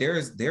opponents. Like, there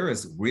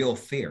is real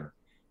fear.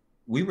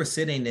 We were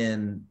sitting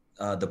in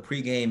the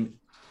pregame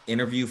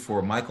interview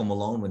for Michael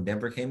Malone when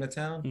Denver came to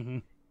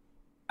town.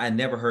 I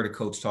never heard a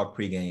coach talk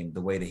pregame the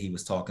way that he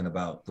was talking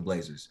about the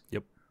Blazers.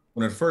 Yep.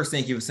 One of the first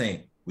things he was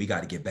saying, we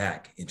got to get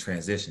back in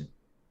transition.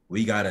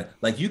 We got to,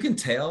 like, you can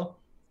tell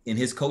in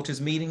his coaches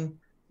meeting,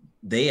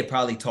 they had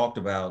probably talked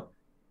about,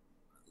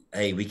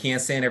 hey, we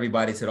can't send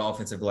everybody to the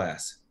offensive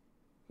glass.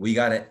 We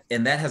got to,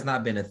 and that has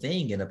not been a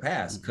thing in the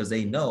past because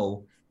they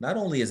know not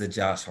only is it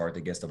Josh Hart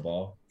that gets the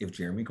ball, if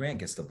Jeremy Grant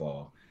gets the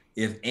ball,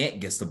 if Ant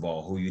gets the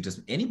ball,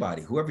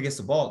 whoever gets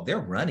the ball, they're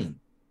running.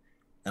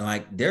 And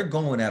like, they're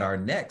going at our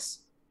necks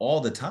all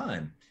the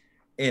time.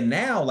 And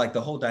now, like,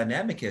 the whole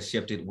dynamic has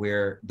shifted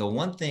where the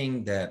one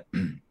thing that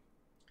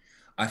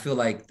I feel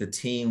like the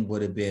team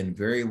would have been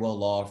very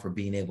well off for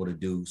being able to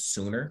do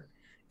sooner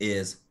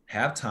is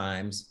have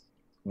times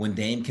when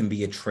Dame can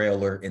be a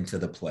trailer into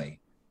the play,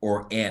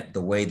 or Ant,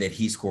 the way that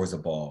he scores a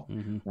ball,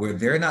 where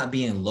they're not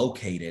being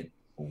located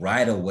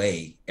right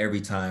away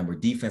every time, where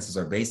defenses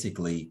are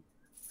basically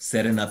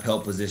setting up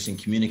help position,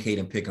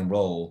 communicating pick and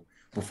roll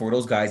before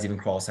those guys even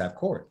cross half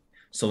court.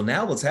 So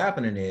now what's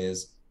happening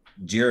is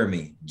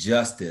Jeremy,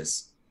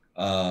 Justice,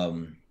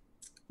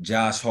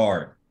 Josh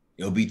Hart,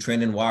 it'll be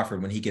Trendon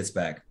Watford when he gets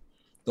back.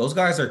 Those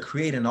guys are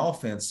creating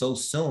offense so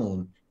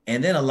soon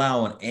and then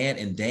allowing Ant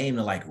and Dame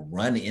to like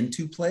run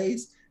into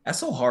plays. That's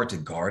so hard to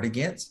guard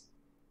against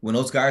when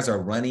those guys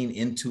are running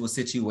into a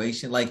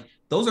situation. Like,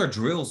 those are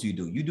drills you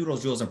do. You do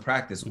those drills in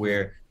practice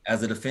where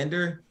as a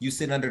defender, you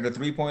sit under the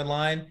 3-point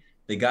line.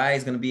 The guy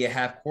is going to be at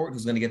half court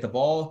who's going to get the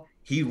ball.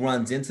 He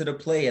runs into the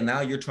play, and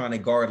now you're trying to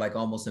guard like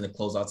almost in a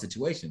closeout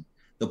situation.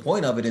 The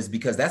point of it is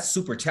because that's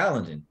super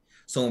challenging.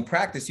 So in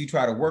practice, you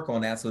try to work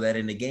on that so that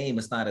in the game,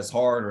 it's not as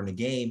hard, or in the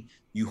game,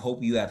 you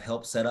hope you have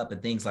help set up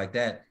and things like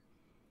that.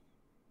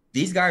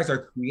 These guys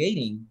are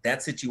creating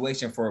that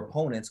situation for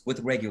opponents with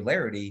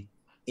regularity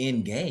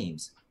in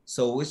games.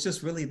 So it's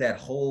just really that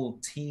whole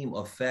team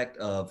effect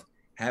of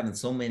having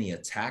so many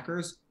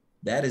attackers.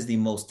 That is the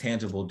most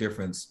tangible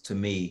difference to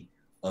me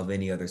of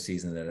any other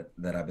season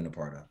that I've been a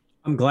part of.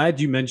 I'm glad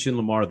you mentioned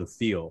Lamar the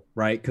feel,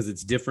 right? Because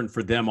it's different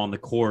for them on the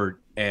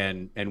court,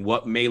 and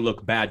what may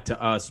look bad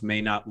to us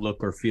may not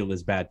look or feel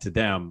as bad to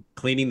them.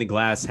 Cleaning the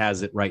Glass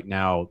has it right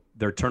now.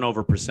 Their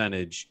turnover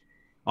percentage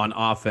on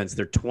offense,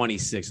 they're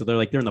 26. So they're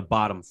in the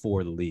bottom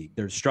 4 of the league.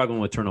 They're struggling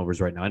with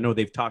turnovers right now. I know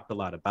they've talked a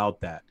lot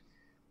about that.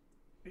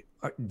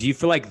 Do you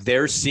feel like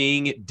they're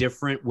seeing it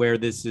different where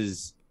this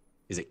is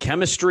it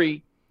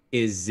chemistry?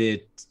 Is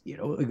it,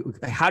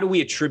 how do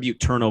we attribute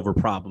turnover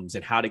problems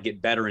and how to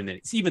get better? And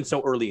it's even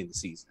so early in the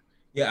season.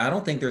 Yeah, I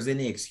don't think there's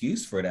any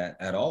excuse for that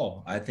at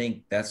all. I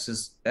think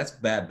that's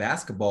bad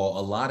basketball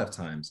a lot of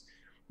times.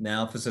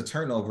 Now, if it's a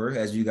turnover,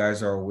 as you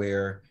guys are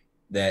aware,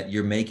 that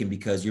you're making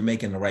because you're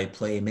making the right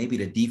play, maybe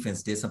the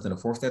defense did something to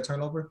force that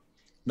turnover,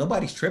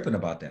 nobody's tripping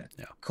about that.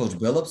 Yeah. Coach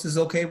Billups is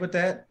okay with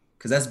that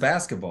because that's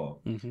basketball.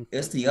 Mm-hmm.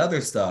 It's the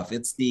other stuff.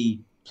 It's the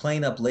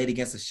playing up late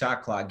against the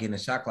shot clock, getting a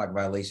shot clock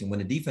violation when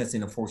the defense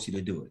didn't force you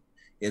to do it.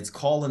 It's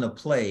calling a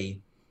play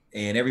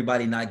and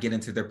everybody not getting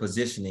to their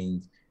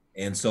positioning.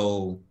 And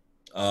so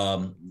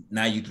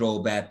now you throw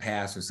a bad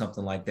pass or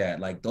something like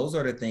that. Like those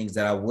are the things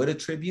that I would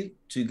attribute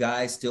to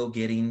guys still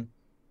getting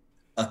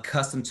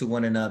accustomed to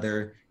one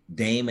another.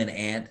 Dame and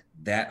Ant,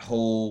 that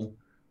whole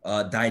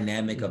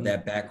dynamic of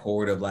that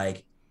backcourt of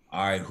like,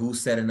 all right,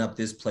 who's setting up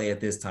this play at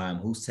this time?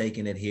 Who's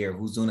taking it here?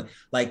 Who's doing it?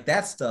 Like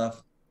that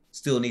stuff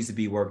still needs to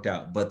be worked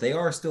out, but they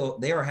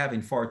are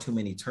having far too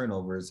many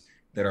turnovers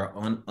that are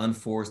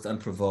unforced,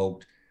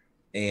 unprovoked.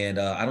 And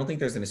I don't think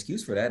there's an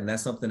excuse for that. And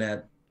that's something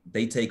that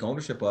they take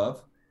ownership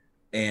of.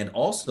 And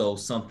also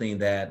something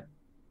that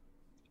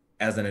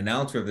as an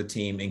announcer of the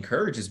team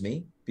encourages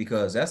me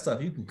because that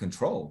stuff you can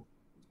control.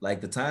 Like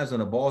the times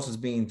when the ball's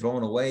just being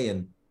thrown away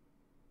and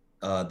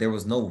there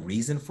was no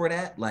reason for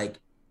that. Like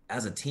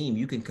as a team,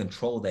 you can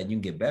control that. You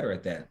can get better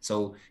at that.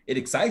 So it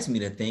excites me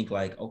to think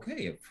like,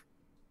 okay,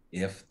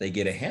 if they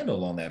get a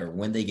handle on that or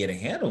when they get a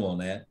handle on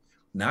that,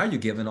 now you're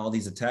giving all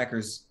these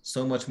attackers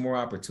so much more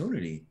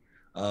opportunity.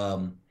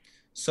 And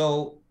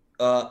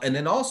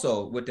then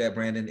also with that,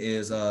 Brandon,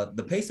 is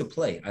the pace of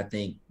play, I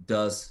think,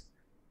 does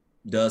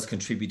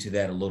contribute to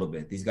that a little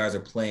bit. These guys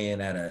are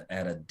playing at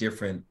a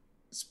different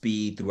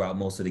speed throughout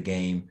most of the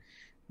game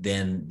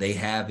than they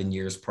have in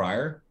years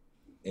prior.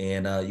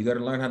 And you got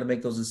to learn how to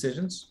make those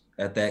decisions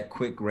at that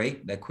quick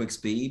rate, that quick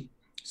speed.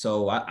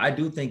 So I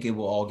do think it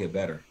will all get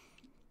better.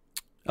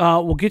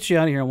 We'll get you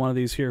out of here on one of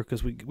these here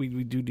because we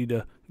do need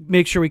to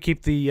make sure we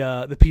keep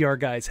the PR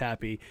guys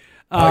happy.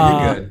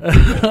 You're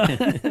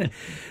good.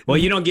 Well,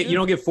 you don't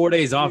get 4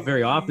 days off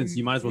very often, so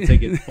you might as well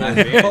take it.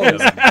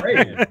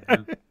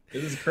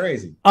 This is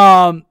crazy.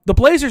 The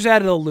Blazers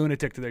added a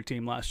lunatic to their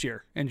team last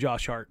year in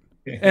Josh Hart,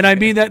 and I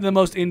mean that in the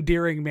most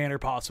endearing manner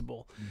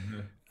possible.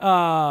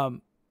 Mm-hmm.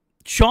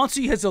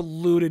 Chauncey has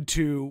alluded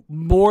to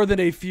more than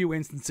a few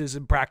instances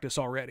in practice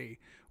already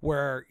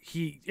where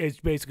he has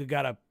basically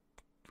got to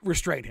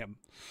restrain him.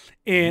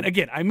 And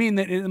again, I mean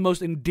that in the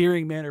most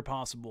endearing manner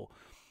possible.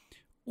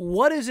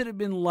 What has it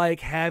been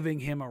like having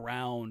him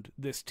around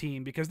this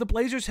team? Because the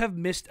Blazers have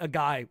missed a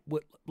guy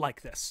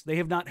like this. They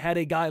have not had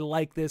a guy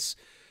like this.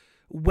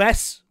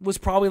 Wes was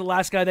probably the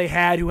last guy they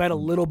had who had a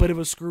little bit of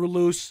a screw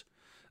loose.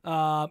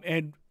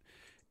 And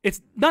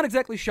it's not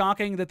exactly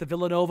shocking that the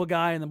Villanova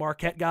guy and the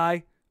Marquette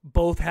guy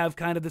both have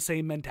kind of the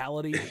same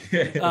mentality.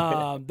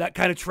 That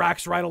kind of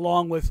tracks right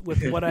along with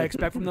what I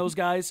expect from those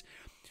guys.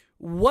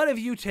 What have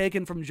you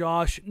taken from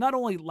Josh, not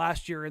only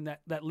last year in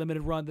that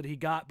limited run that he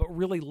got, but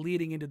really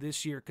leading into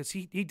this year? Because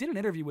he did an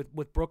interview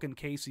with Brooke and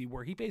Casey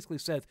where he basically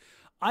said,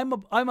 I'm a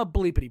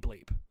bleepity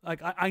bleep.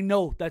 Like I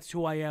know that's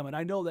who I am, and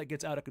I know that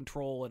gets out of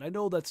control, and I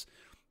know that's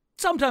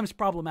sometimes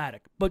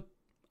problematic, but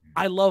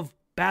I love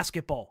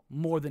basketball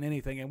more than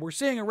anything. And we're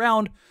seeing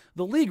around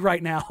the league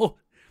right now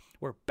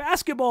where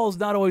basketball is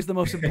not always the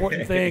most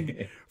important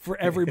thing for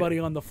everybody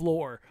on the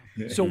floor.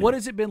 So what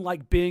has it been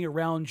like being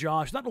around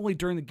Josh, not only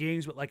during the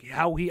games, but like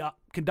how he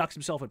conducts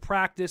himself in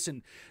practice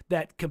and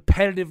that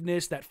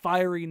competitiveness, that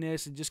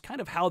fieriness, and just kind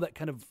of how that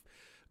kind of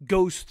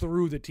goes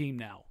through the team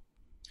now?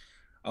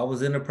 I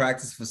was in a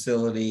practice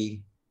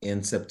facility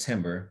in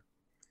September.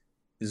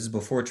 This is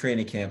before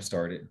training camp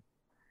started,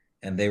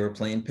 and they were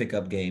playing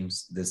pickup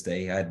games this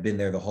day. I had been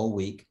there the whole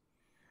week,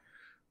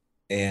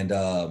 and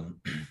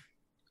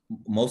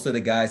most of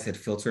the guys had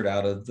filtered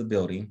out of the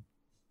building,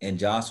 and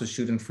Josh was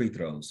shooting free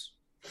throws.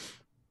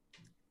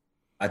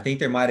 I think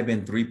there might have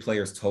been 3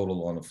 players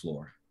total on the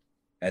floor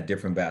at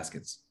different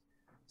baskets.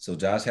 So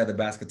Josh had the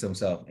basket to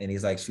himself, and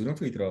he's like shooting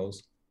free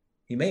throws.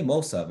 He made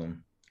most of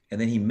them,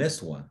 and then he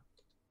missed one.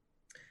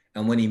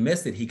 And when he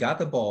missed it, he got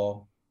the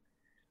ball,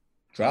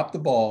 dropped the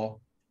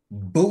ball,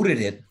 booted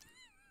it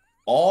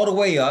all the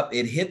way up.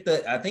 I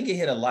think it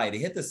hit a light. It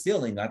hit the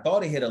ceiling. I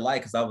thought it hit a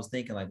light because I was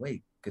thinking like,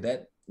 wait, could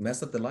that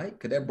mess up the light?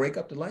 Could that break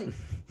up the light?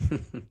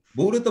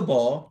 Booted the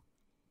ball,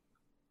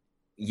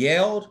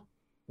 yelled,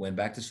 went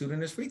back to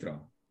shooting his free throw.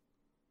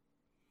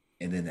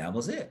 And then that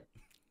was it.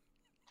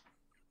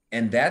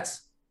 And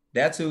that's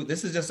who,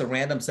 this is just a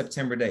random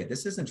September day.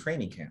 This isn't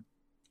training camp.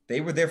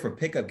 They were there for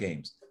pickup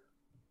games,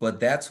 but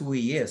that's who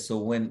he is. So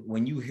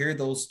when you hear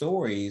those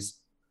stories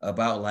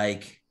about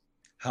like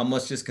how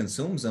much this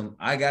consumes them,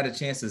 I got a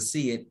chance to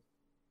see it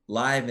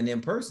live and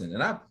in person.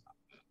 And I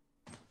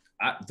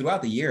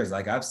throughout the years,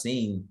 like I've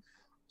seen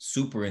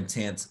super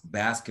intense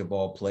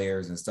basketball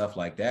players and stuff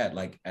like that.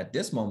 Like at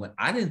this moment,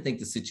 I didn't think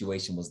the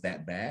situation was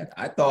that bad.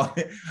 I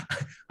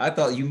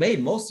thought you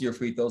made most of your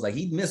free throws. Like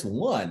he missed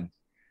one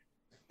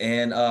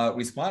and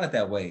responded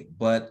that way.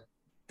 But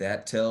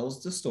that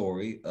tells the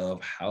story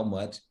of how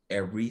much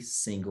every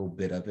single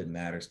bit of it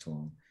matters to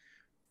him.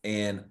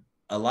 And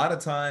a lot of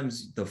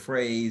times the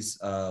phrase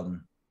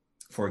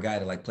for a guy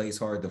that like plays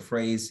hard, the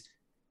phrase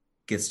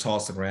gets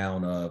tossed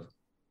around of,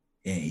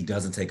 and he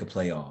doesn't take a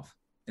play off.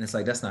 And it's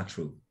like, that's not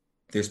true.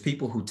 There's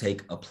people who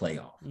take a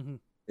playoff. Mm-hmm.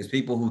 There's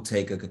people who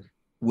take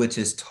which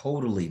is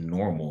totally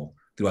normal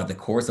throughout the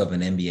course of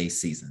an NBA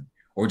season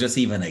or just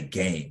even a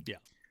game. Yeah.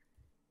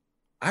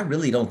 I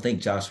really don't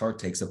think Josh Hart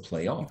takes a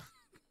playoff.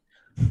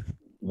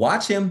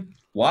 Watch him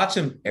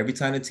every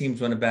time the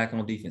team's running back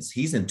on defense.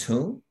 He's in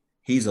tune.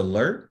 He's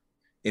alert.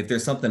 If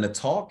there's something to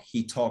talk,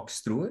 he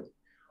talks through it.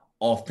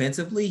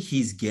 Offensively,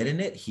 he's getting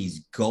it.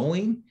 He's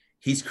going.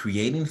 He's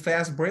creating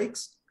fast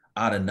breaks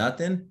out of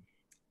nothing.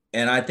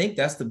 And I think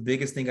that's the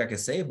biggest thing I can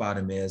say about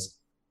him is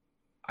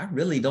I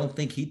really don't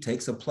think he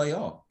takes a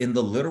playoff in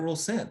the literal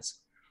sense.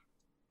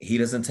 He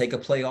doesn't take a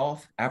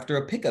playoff after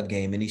a pickup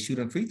game and he's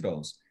shooting free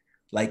throws.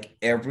 Like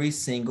every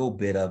single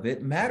bit of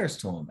it matters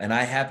to him. And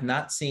I have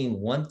not seen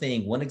one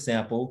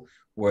example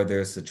where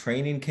there's a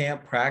training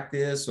camp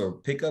practice or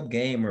pickup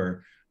game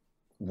or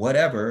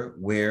whatever,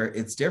 where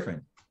it's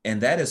different.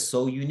 And that is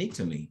so unique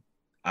to me.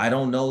 I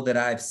don't know that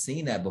I've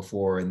seen that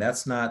before. And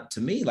that's not,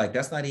 to me, like,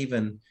 that's not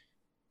even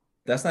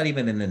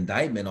an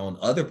indictment on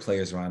other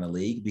players around the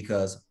league,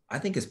 because I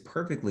think it's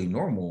perfectly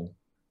normal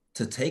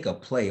to take a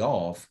play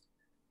off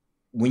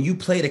when you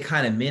play the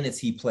kind of minutes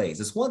he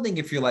plays. It's one thing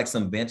if you're like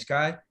some bench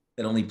guy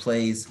that only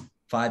plays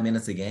 5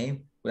 minutes a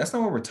game, but that's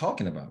not what we're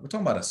talking about. We're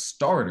talking about a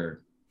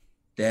starter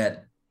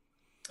that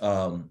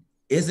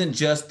isn't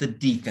just the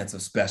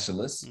defensive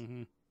specialist,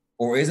 mm-hmm.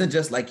 or isn't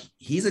just like,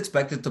 he's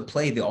expected to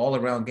play the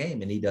all-around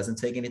game and he doesn't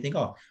take anything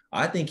off.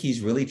 I think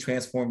he's really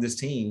transformed this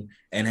team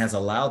and has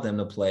allowed them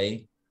to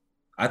play.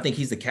 I think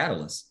he's the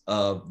catalyst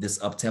of this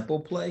up-tempo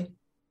play,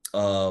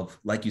 of,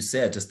 like you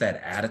said, just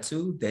that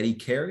attitude that he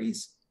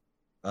carries.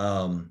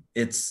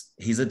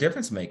 He's a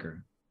difference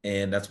maker.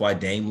 And that's why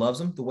Dame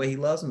loves him the way he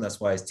loves him. That's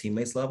why his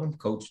teammates love him.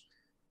 Coach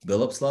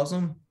Billups loves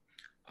him.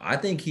 I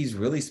think he's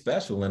really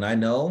special. And I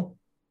know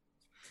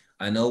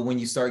when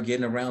you start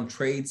getting around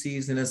trade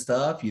season and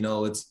stuff, you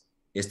know, it's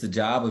the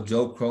job of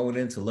Joe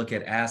Cronin to look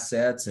at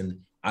assets. And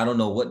I don't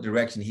know what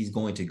direction he's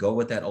going to go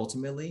with that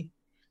ultimately.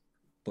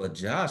 But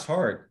Josh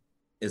Hart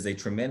is a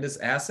tremendous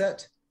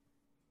asset,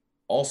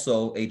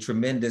 also a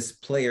tremendous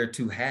player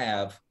to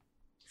have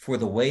for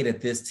the way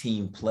that this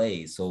team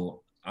plays.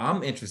 So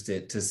I'm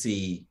interested to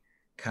see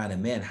kind of,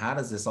 man, how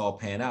does this all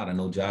pan out? I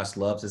know Josh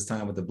loves his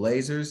time with the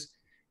Blazers.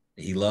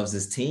 He loves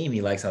his team.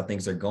 He likes how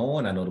things are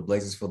going. I know the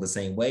Blazers feel the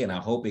same way, and I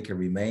hope it can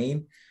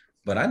remain.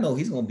 But I know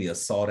he's going to be a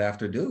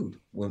sought-after dude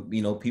when,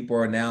 you know, people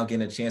are now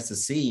getting a chance to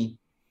see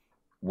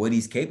what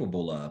he's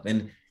capable of.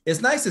 And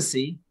it's nice to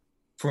see.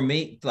 For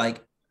me,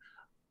 like,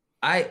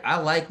 I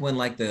like when,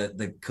 like,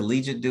 the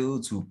collegiate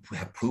dudes who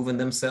have proven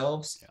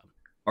themselves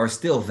are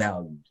still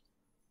valued.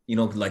 You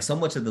know, like, so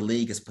much of the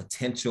league is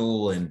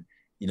potential and,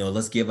 you know,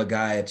 let's give a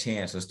guy a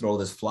chance. Let's throw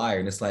this flyer.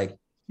 And it's like,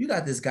 you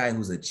got this guy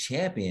who's a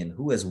champion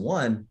who has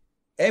won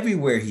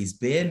everywhere he's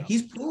been. Yeah.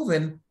 He's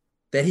proven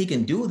that he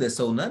can do this.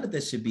 So none of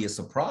this should be a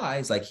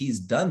surprise. Like, he's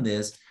done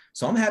this.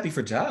 So I'm happy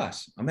for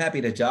Josh. I'm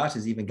happy that Josh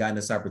has even gotten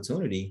this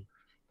opportunity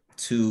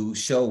to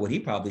show what he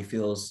probably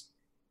feels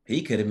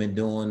he could have been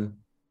doing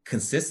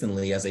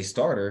consistently as a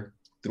starter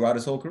throughout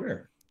his whole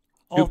career.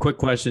 Two quick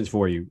questions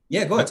for you.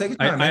 Yeah, go ahead. Take your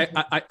time.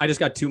 I just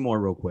got two more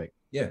real quick.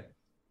 Yeah.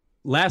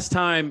 Last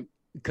time,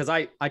 because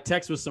I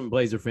text with some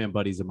Blazer fan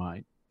buddies of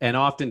mine, and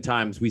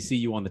oftentimes we see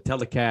you on the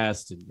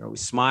telecast and you're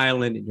always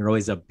smiling and you're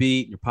always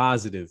upbeat and you're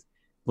positive.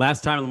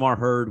 Last time Lamar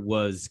Hurd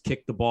was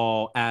kick the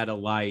ball, add a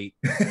light,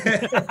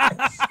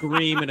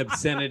 scream and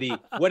obscenity,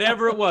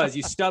 whatever it was.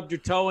 You stubbed your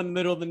toe in the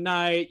middle of the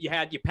night. You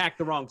packed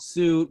the wrong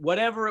suit,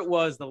 whatever it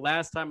was. The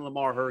last time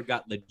Lamar Hurd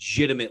got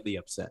legitimately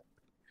upset.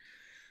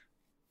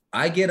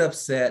 I get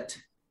upset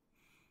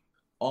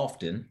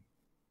often.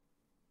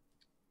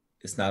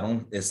 It's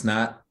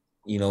not,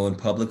 you know, in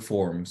public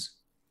forums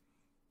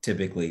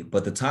typically,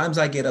 but the times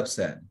I get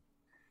upset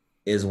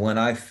is when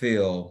I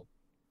feel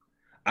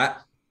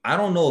I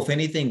don't know if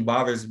anything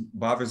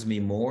bothers me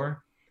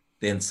more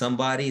than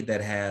somebody that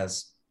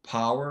has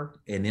power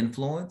and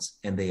influence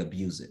and they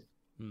abuse it.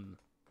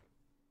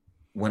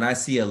 When I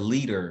see a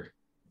leader,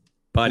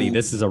 buddy,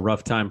 this is a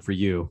rough time for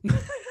you.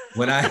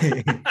 When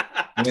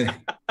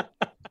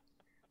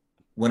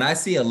I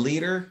see a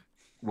leader,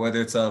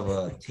 whether it's of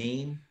a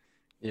team,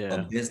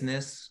 a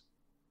business,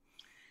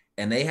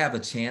 and they have a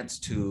chance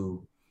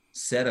to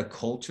set a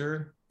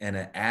culture and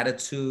an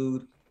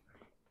attitude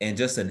and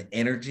just an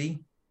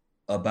energy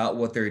about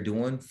what they're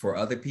doing for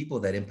other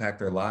people that impact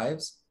their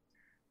lives.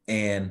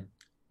 And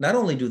not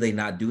only do they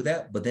not do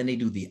that, but then they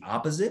do the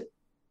opposite.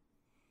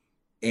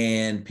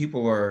 and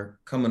people are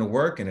coming to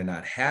work and they're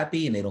not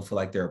happy and they don't feel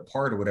like they're a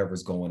part of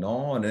whatever's going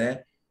on. And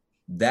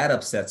that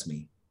upsets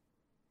me.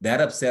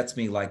 That upsets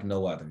me like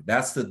no other.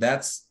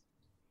 That's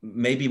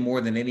maybe more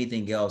than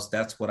anything else.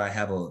 That's what I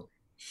have a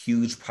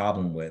huge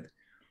problem with.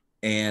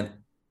 And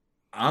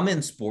I'm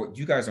in sport.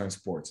 You guys are in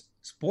sports.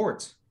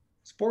 Sports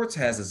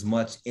has as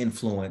much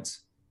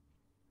influence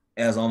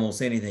as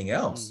almost anything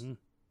else. Mm-hmm.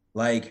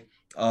 Like,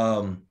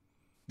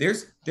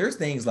 there's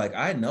things like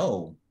I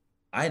know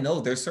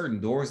there's certain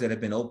doors that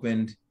have been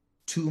opened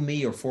to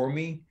me or for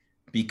me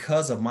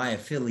because of my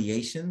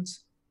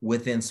affiliations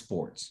within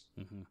sports,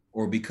 mm-hmm.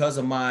 or because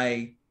of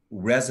my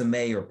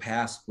resume or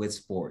past with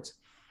sports.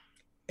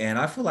 And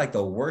I feel like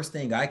the worst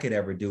thing I could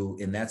ever do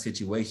in that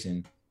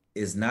situation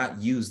is not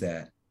use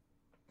that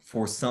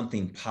for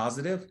something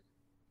positive,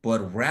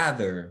 but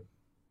rather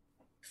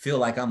feel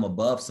like I'm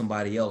above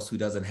somebody else who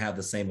doesn't have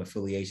the same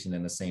affiliation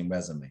and the same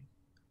resume,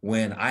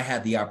 when I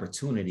had the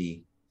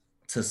opportunity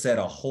to set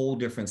a whole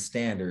different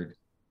standard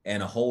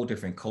and a whole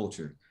different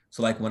culture.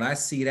 So like when I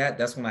see that,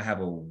 that's when I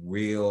have a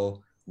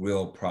real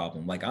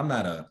problem. Like I'm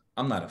not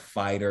a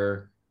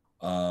fighter.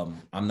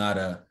 I'm not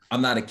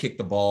a kick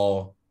the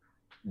ball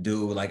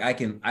dude. Like I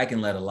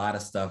can let a lot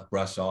of stuff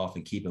brush off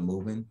and keep it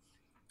moving.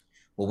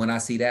 But when I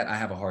see that, I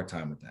have a hard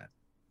time with that.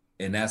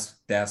 And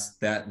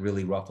that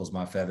really ruffles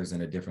my feathers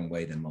in a different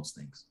way than most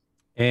things.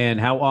 And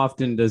how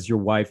often does your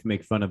wife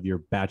make fun of your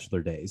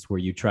bachelor days where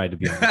you tried to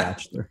be on The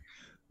Bachelor?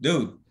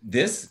 Dude,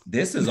 this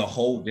is a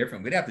whole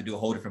different, we'd have to do a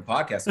whole different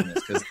podcast on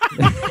this, because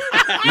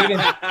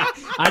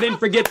I didn't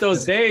forget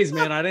those days,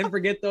 man. I didn't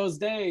forget those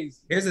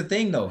days. Here's the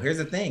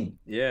thing.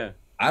 Yeah.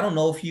 I don't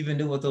know if you even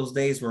knew what those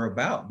days were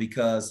about,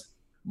 because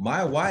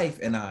my wife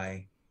and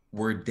I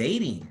were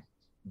dating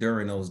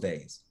during those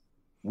days.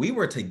 We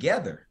were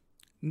together.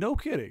 No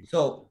kidding.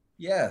 So,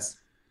 yes,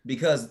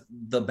 because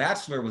The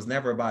Bachelor was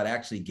never about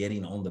actually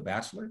getting on The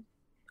Bachelor.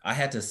 I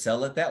had to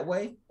sell it that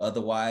way.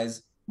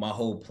 Otherwise, my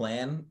whole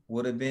plan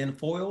would have been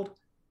foiled.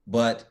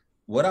 But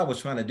what I was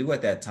trying to do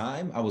at that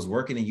time, I was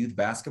working in youth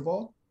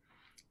basketball,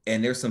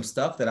 and there's some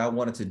stuff that I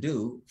wanted to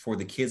do for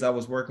the kids I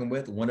was working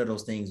with. One of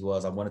those things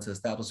was I wanted to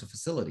establish a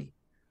facility.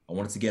 I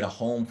wanted to get a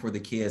home for the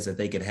kids that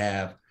they could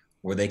have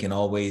where they can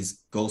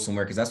always go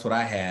somewhere, because that's what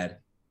I had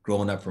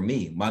growing up for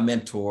me. My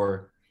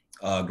mentor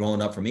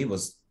growing up for me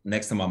was,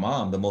 next to my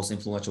mom, the most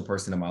influential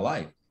person in my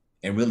life,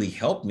 and really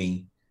helped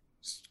me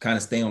kind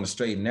of stay on the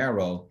straight and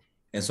narrow.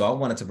 And so I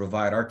wanted to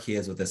provide our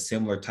kids with a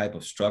similar type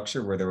of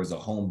structure where there was a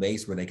home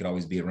base where they could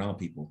always be around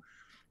people.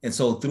 And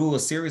so through a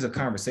series of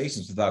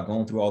conversations, without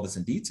going through all this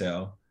in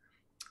detail,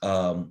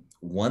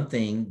 one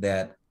thing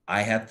that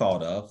I had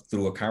thought of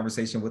through a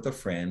conversation with a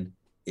friend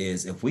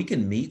is, if we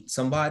can meet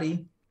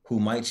somebody who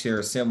might share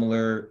a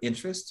similar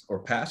interest or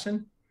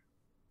passion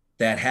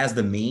that has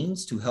the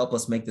means to help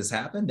us make this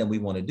happen, then we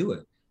want to do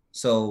it.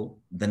 So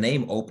the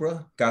name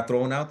Oprah got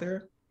thrown out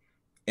there.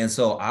 And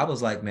so I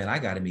was like, man, I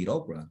got to meet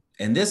Oprah.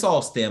 And this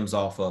all stems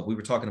off of, we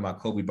were talking about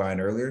Kobe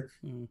Bryant earlier.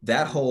 Mm-hmm.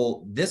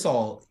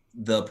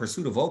 The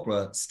pursuit of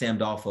Oprah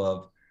stemmed off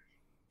of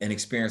an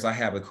experience I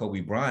had with Kobe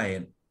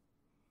Bryant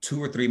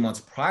 2 or 3 months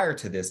prior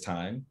to this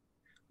time,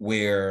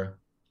 where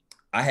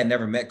I had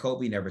never met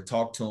Kobe, never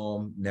talked to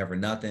him, never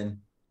nothing.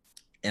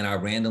 And I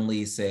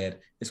randomly said,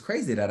 it's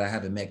crazy that I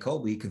haven't met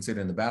Kobe,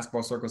 considering the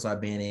basketball circles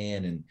I've been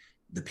in and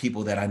the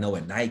people that I know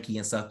at Nike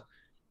and stuff.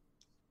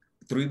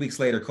 3 weeks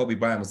later, Kobe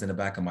Bryant was in the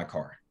back of my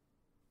car.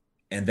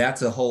 And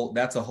that's a whole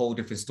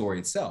different story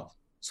itself.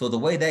 So the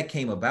way that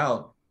came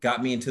about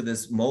got me into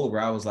this mode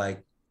where I was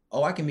like,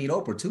 oh, I can meet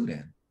Oprah too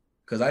then.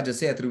 Because I just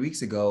said 3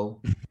 weeks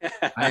ago,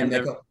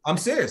 I'm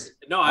serious.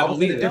 No, I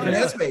believe that. Different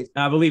headspace.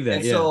 I believe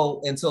that.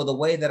 And so the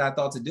way that I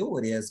thought to do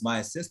it is, my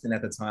assistant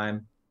at the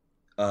time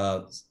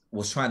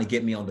was trying to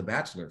get me on The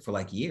Bachelor for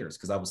like years,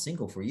 because I was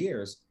single for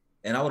years,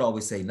 and I would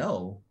always say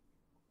no.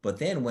 But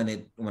then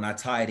when I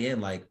tied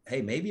in, like,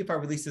 hey, maybe if I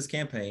release this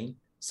campaign,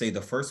 say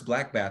the first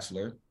Black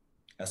Bachelor,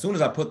 as soon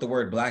as I put the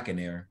word Black in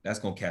there, that's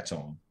gonna catch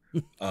on.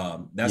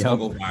 That's gonna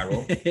go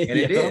viral, and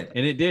it did.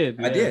 And it did.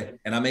 I did,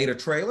 and I made a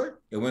trailer.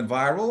 It went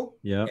viral.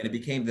 Yeah, and it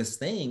became this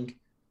thing,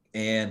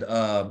 and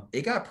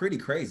it got pretty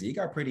crazy. It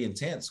got pretty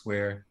intense,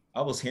 where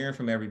I was hearing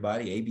from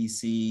everybody,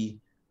 ABC,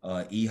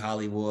 E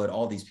Hollywood,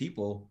 all these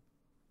people,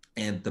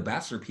 and The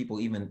Bachelor people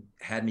even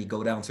had me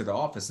go down to their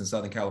office in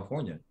Southern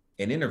California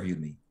and interviewed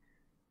me.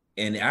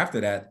 And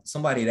after that,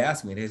 somebody had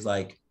asked me, it's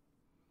like,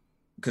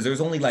 because there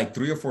was only like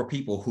 3 or 4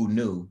 people who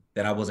knew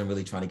that I wasn't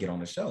really trying to get on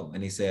the show.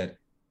 And he said,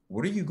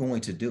 what are you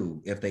going to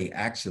do if they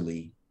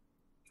actually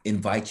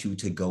invite you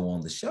to go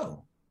on the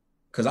show?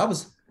 Because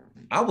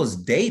I was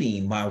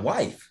dating my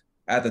wife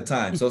at the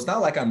time. So it's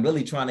not like I'm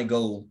really trying to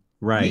go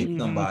meet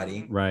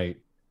somebody. Right.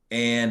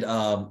 And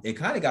it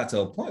kind of got to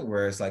a point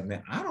where it's like,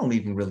 man, I don't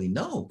even really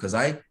know, because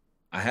I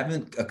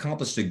haven't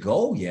accomplished a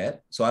goal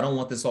yet. So I don't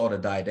want this all to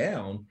die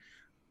down.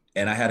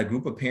 And I had a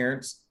group of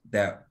parents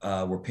that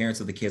were parents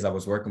of the kids I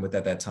was working with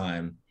at that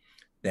time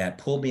that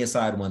pulled me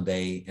aside one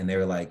day, and they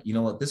were like, you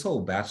know what, this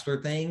whole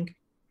Bachelor thing,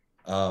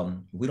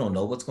 we don't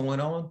know what's going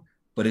on,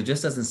 but it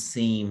just doesn't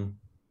seem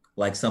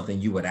like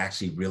something you would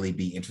actually really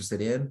be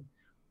interested in,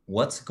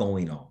 what's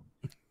going on?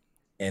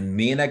 And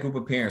me and that group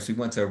of parents, we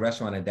went to a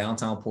restaurant in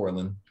downtown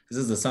Portland. This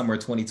is the summer of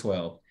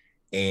 2012.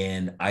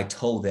 And I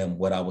told them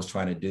what I was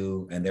trying to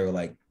do. And they were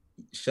like,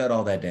 shut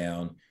all that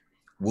down.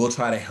 We'll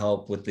try to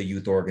help with the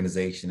youth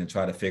organization and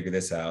try to figure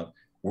this out.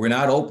 We're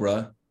not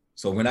Oprah,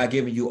 so we're not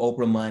giving you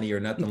Oprah money or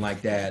nothing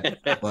like that.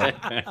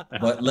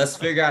 But let's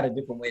figure out a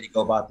different way to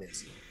go about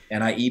this.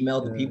 And I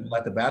emailed the people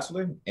at The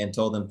Bachelor and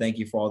told them, thank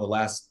you for all the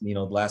last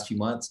few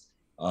months.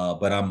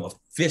 But I'm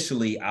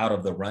officially out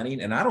of the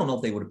running. And I don't know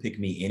if they would have picked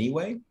me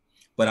anyway,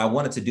 but I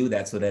wanted to do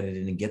that so that it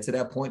didn't get to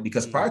that point.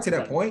 Because prior to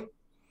that point,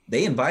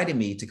 they invited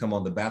me to come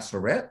on The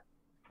Bachelorette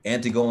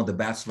and to go on The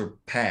Bachelor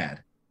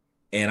Pad.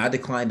 And I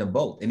declined them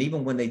both. And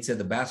even when they said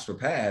The Bachelor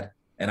Pad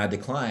and I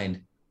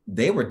declined,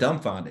 they were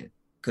dumbfounded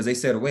because they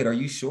said, wait, are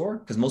you sure?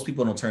 Because most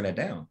people don't turn that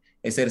down.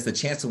 They said it's a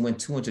chance to win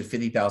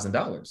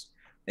 $250,000.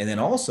 And then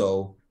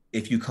also,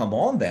 if you come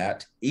on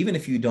that, even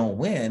if you don't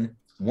win,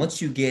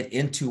 once you get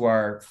into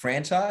our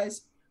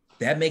franchise,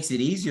 that makes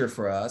it easier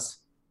for us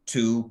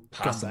to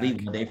possibly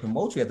one day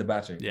promote you at The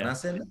Bachelor. Yeah. And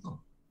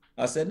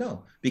I said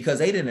no, because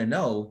they didn't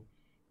know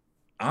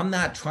I'm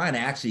not trying to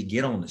actually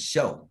get on the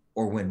show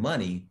or win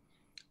money.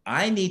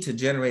 I need to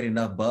generate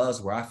enough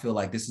buzz where I feel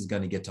like this is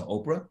going to get to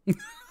Oprah.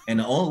 And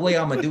the only way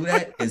I'm going to do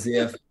that is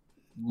if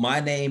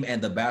my name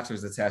and The Bachelor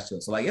is attached to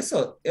it. So like, it's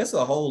a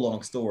whole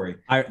long story.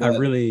 I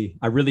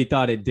really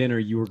thought at dinner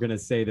you were going to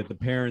say that the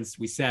parents,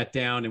 we sat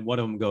down and one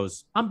of them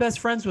goes, I'm best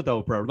friends with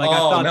Oprah. Like, I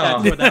thought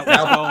that's where that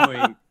was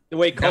going. The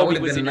way Kobe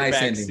was in your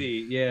back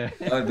seat. Yeah.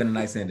 That would have been a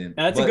nice ending.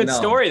 That's a good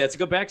story. That's a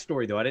good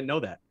backstory though. I didn't know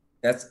that.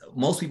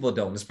 Most people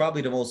don't. It's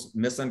probably the most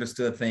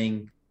misunderstood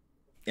thing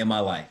in my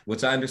life,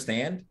 which I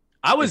understand.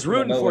 I was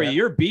rooting for you.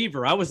 You're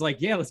Beaver. I was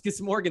like, yeah, let's get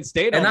some Oregon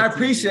State. And I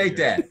appreciate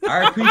that.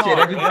 I appreciate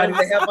everybody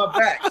that have my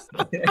back.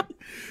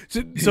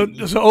 so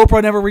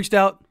Oprah never reached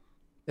out?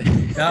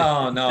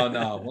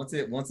 No. Once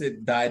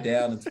it died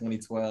down in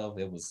 2012,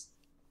 it was.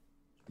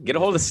 Get a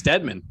hold of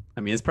Stedman.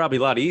 I mean, it's probably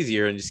a lot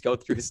easier and just go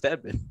through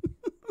Stedman.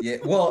 Yeah.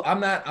 Well,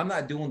 I'm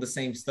not doing the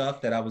same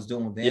stuff that I was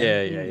doing then.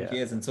 Yeah.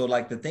 Kids. And so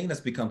like the thing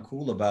that's become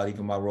cool about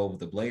even my role with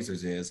the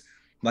Blazers is,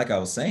 like I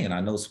was saying,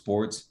 I know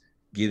sports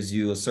gives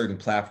you a certain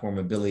platform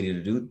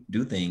ability to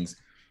do things.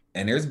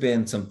 And there's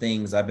been some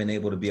things I've been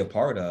able to be a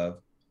part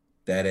of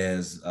that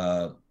has,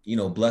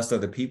 blessed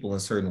other people in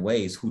certain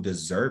ways who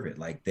deserve it.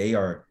 Like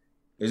there's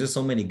just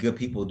so many good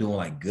people doing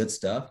like good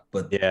stuff,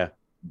 but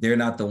they're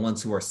not the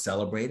ones who are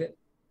celebrated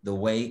the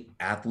way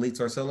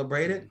athletes are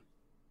celebrated.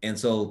 And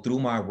so through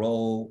my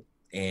role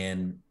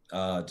and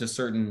just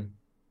certain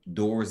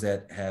doors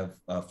that have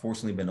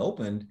fortunately been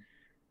opened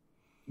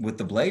with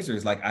the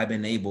Blazers, like I've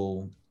been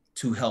able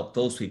to help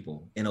those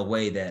people in a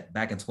way that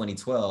back in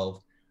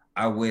 2012,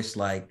 I wish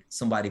like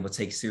somebody would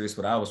take serious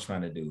what I was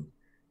trying to do.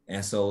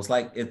 And so it's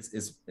like,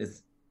 it's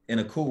in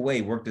a cool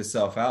way worked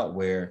itself out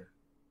where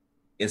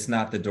it's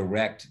not the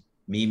direct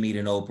me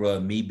meeting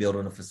Oprah, me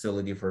building a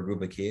facility for a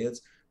group of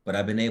kids, but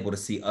I've been able to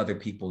see other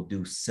people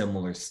do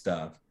similar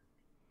stuff.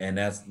 And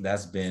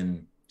that's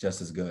been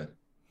just as good.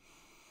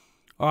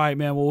 All right,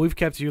 man. Well, we've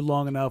kept you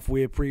long enough.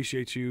 We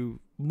appreciate you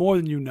more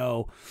than you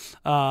know.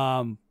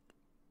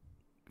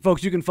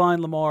 Folks, you can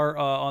find Lamar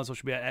on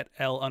social media at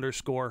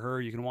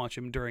L_her. You can watch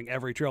him during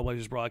every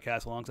Trailblazers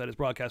broadcast alongside his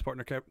broadcast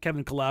partner,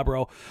 Kevin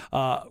Calabro.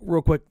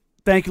 Real quick,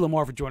 thank you,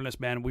 Lamar, for joining us,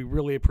 man. We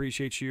really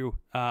appreciate you.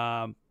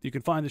 You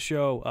can find the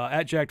show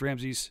at Jack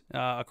Ramsey's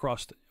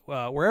across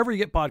wherever you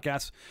get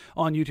podcasts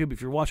on YouTube.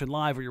 If you're watching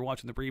live or you're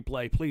watching the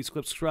replay, please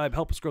click subscribe.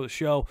 Help us grow the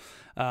show.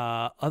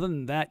 Other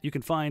than that, you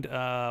can find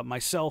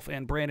myself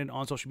and Brandon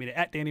on social media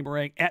at Danny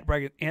Meringue, at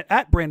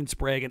Brandon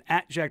Sprague, and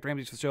at Jack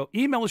Ramsey's for the show.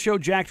 Email the show,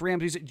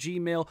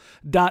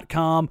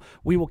 jackramseys@gmail.com.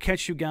 We will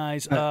catch you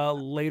guys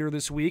later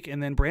this week,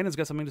 and then Brandon's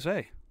got something to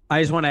say.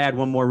 I just want to add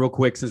one more real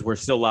quick since we're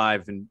still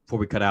live and before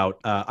we cut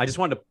out. I just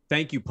wanted to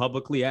thank you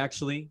publicly,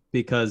 actually,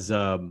 because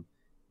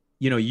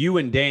you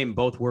and Dame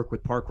both work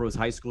with Park Rose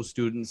High School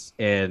students,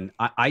 and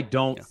I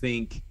don't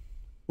think,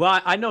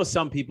 well, I know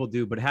some people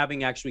do, but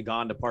having actually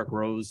gone to Park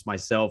Rose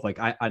myself, like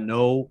I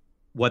know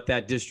what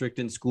that district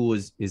and school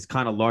is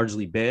kind of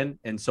largely been.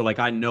 And so like,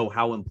 I know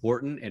how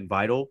important and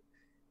vital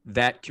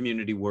that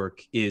community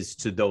work is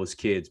to those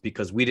kids,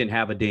 because we didn't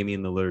have a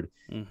Damian Lillard,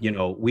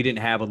 we didn't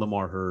have a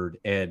Lamar Hurd,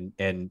 and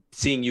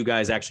seeing you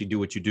guys actually do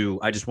what you do.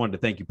 I just wanted to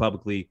thank you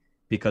publicly,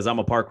 because I'm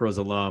a Park Rose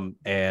alum,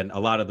 and a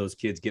lot of those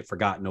kids get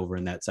forgotten over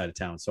in that side of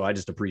town. So I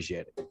just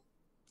appreciate it.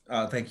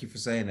 Thank you for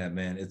saying that,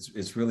 man.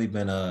 It's really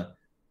been a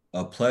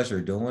pleasure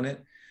doing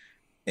it.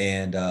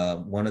 And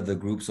one of the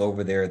groups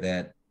over there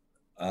that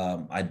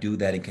I do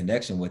that in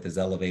connection with is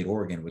Elevate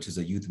Oregon, which is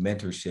a youth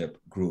mentorship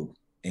group.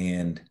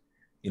 And,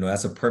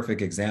 that's a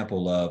perfect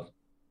example of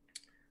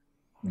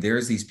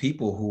there's these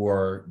people who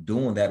are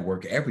doing that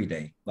work every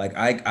day. Like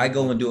I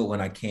go and do it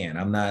when I can.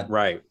 I'm not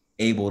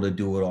able to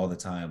do it all the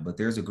time, but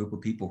there's a group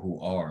of people who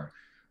are.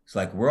 It's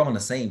like we're on the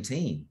same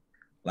team.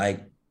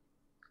 Like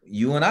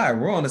you and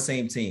we're on the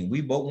same team.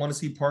 We both want to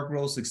see Park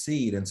Rose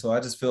succeed. And so I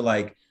just feel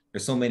like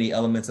there's so many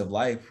elements of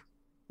life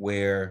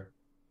where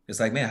it's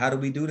like, man, how do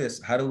we do this?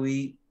 How do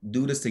we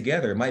do this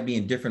together? It might be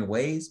in different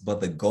ways,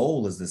 but the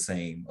goal is the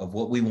same of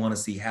what we want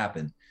to see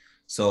happen.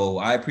 So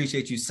I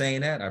appreciate you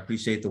saying that. I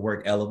appreciate the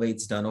work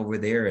Elevate's done over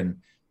there and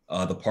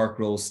the Park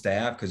Rose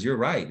staff, because you're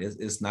right.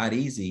 It's not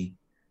easy.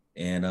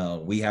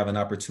 And we have an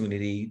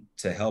opportunity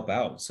to help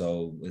out.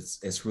 So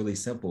it's really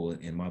simple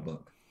in my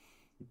book.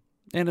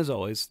 And as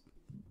always,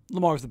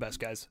 Lamar's the best,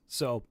 guys.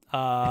 So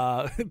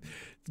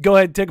go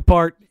ahead, take a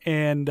part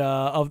in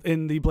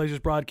the Blazers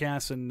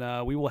broadcast,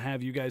 and we will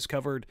have you guys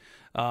covered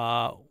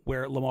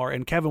where Lamar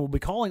and Kevin will be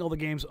calling all the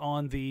games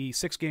on the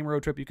 6-game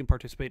road trip. You can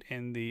participate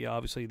in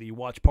obviously the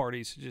watch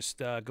parties. Just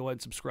go ahead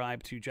and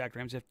subscribe to Jack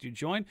Ramsey after you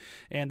join,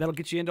 and that'll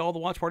get you into all the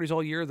watch parties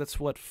all year. That's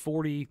what,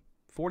 40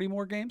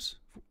 more games?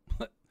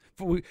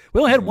 We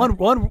only had one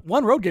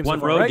road game. One so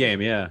far, road right?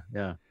 game, yeah.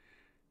 Yeah,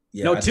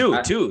 No,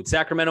 two.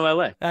 Sacramento,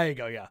 LA. There you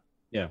go. Yeah.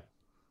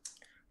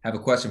 I have a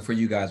question for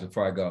you guys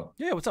before I go.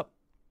 Yeah. What's up?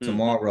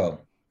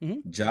 Tomorrow,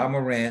 Mm-hmm.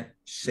 Morant,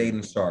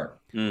 Shaedon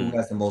Sharpe. Who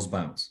has the most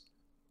bounce?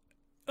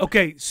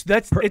 Okay, so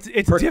that's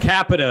it's per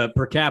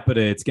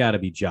capita. It's got to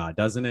be Ja,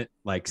 doesn't it?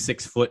 Like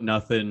 6 foot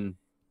nothing,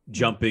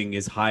 jumping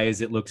as high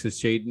as it looks as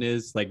Shaedon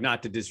is. Like,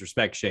 not to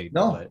disrespect Shaedon.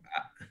 No. But.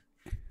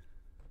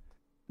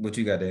 What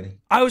you got, Danny?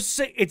 I was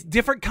saying it's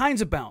different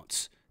kinds of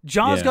bounce.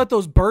 John's got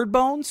those bird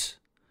bones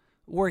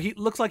where he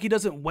looks like he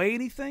doesn't weigh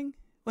anything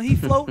when he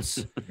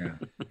floats.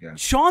 Yeah.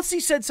 Chauncey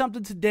said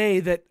something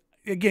today that,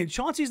 again,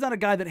 Chauncey's not a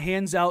guy that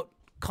hands out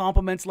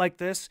compliments like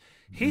this.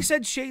 He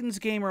said Shaedon's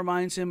game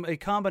reminds him a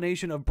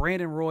combination of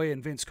Brandon Roy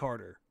and Vince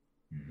Carter.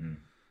 Mm-hmm.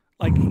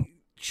 Like,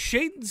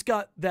 Shaedon's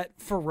got that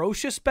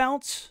ferocious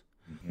bounce,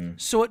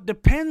 so it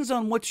depends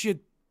on what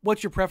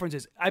your preference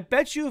is. I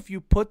bet you if you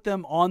put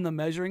them on the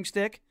measuring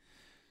stick,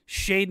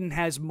 Shaedon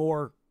has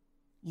more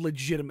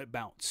legitimate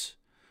bounce.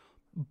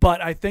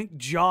 But I think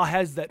Ja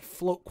has that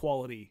float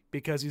quality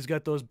because he's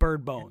got those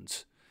bird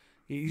bones.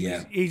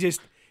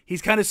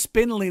 He's kind of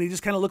spindly and he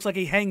just kind of looks like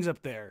he hangs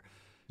up there.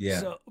 Yeah.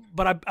 So,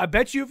 but I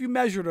bet you if you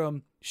measured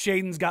him,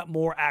 Shaedon's got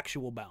more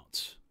actual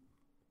bounce.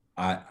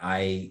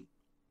 I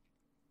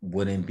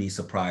wouldn't be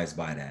surprised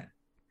by that.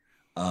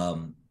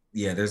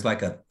 There's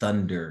like a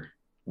thunder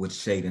with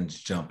Shaedon's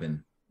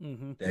jumping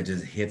that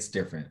just hits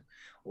different.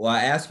 Well,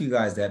 I ask you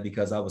guys that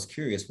because I was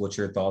curious what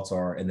your thoughts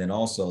are. And then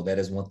also that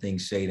is one thing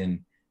Shaedon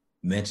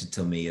mentioned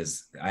to me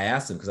is I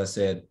asked him because I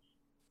said,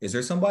 is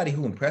there somebody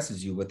who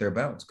impresses you with their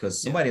bounce?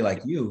 Because somebody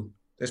like you,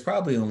 there's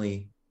probably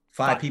only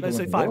five people in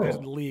the guys world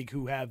in the league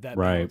who have that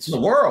right. bounce. In the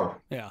world.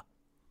 Yeah.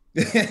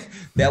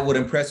 That would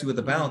impress you with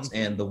the bounce.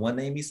 And the one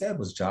name he said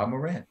was Ja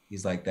Morant.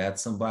 He's like,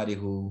 that's somebody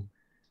who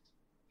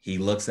he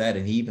looks at,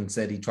 and he even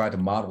said he tried to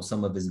model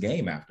some of his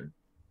game after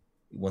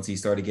once he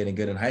started getting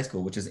good in high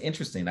school, which is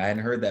interesting. I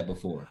hadn't heard that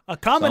before. A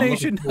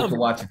combination of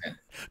watching that.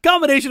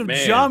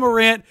 Ja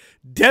Morant,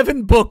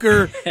 Devin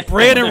Booker,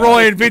 Brandon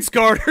Roy, and Vince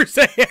Carter.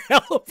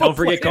 Don't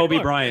forget Kobe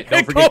Bryant.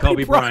 Don't forget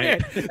Kobe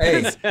Bryant.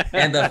 Hey,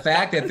 and the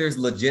fact that there's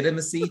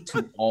legitimacy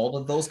to all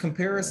of those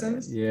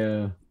comparisons,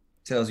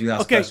 tells you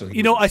how special he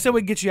is. I said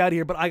we'd get you out of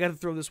here, but I got to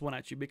throw this one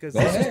at you because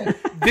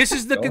this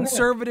is the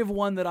conservative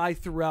one that I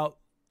threw out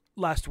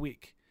last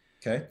week.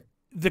 Okay.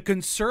 The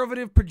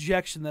conservative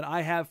projection that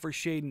I have for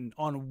Shaedon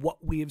on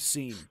what we have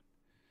seen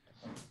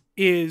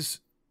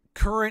is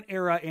current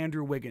era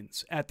Andrew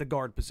Wiggins at the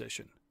guard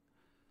position.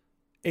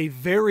 A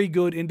very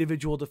good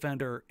individual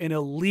defender, an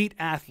elite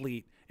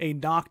athlete, a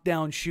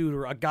knockdown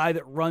shooter, a guy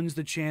that runs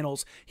the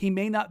channels. He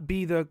may not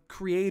be the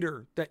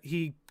creator that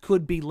he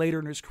could be later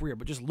in his career,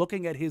 but just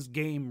looking at his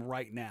game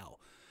right now,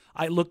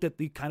 I looked at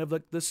the kind of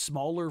like the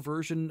smaller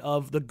version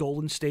of the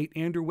Golden State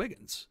Andrew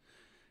Wiggins.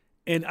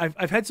 And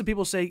I've had some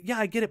people say, yeah,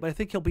 I get it, but I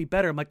think he'll be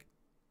better. I'm like,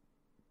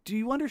 do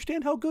you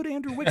understand how good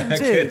Andrew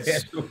Wiggins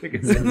is? We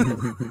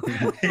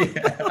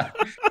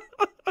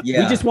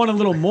just want a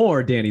little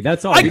more, Danny.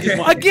 That's all. I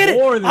get it.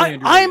 More than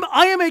Andrew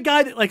I am a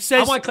guy that like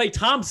says I want Klay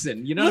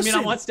Thompson. You know what I mean?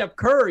 I want Steph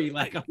Curry.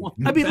 Like I want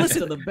the best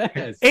of the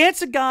best.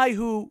 Ant's a guy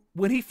who,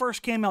 when he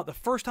first came out, the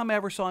first time I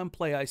ever saw him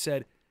play, I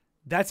said,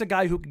 that's a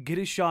guy who can get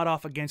his shot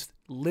off against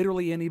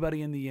literally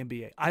anybody in the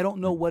NBA. I don't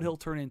know what he'll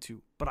turn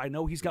into, but I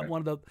know he's got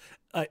one of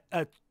the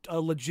a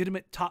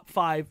legitimate top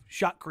 5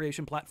 shot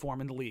creation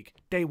platform in the league.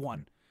 Day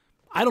one.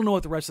 I don't know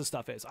what the rest of the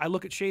stuff is. I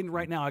look at Shaedon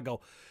right now. I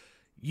go,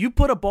 you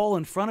put a ball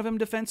in front of him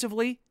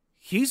defensively,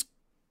 he's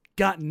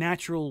got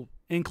natural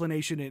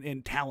inclination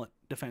and talent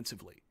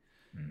defensively.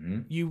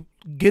 You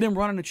get him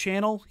running a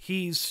channel,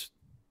 he's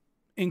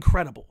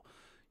incredible.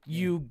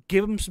 You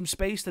give him some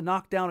space to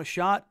knock down a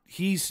shot,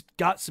 he's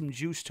got some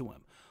juice to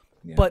him.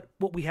 Yeah. But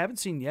what we haven't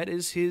seen yet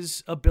is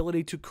his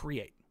ability to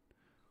create,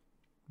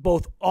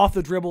 both off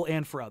the dribble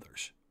and for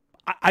others.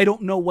 I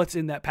don't know what's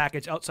in that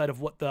package outside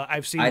of what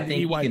I've seen in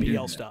the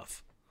EYBL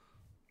stuff.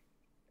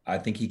 I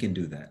think he can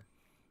do that.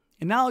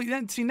 And now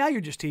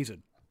you're just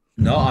teasing.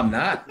 No, I'm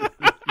not.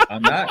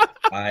 I'm not.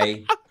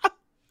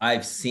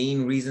 I've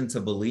seen reason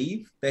to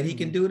believe that he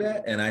can do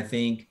that, and I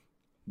think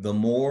the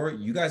more,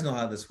 you guys know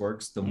how this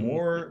works, the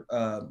more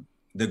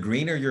the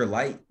greener your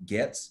light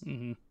gets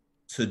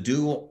to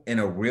do in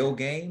a real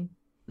game,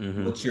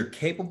 what you're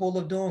capable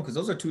of doing, because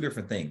those are two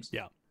different things.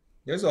 Yeah.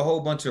 There's a whole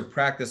bunch of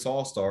practice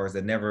all-stars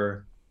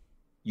that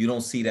you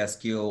don't see that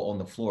skill on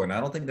the floor. And I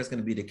don't think that's going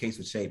to be the case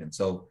with Shaedon.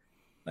 So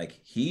like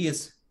he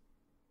has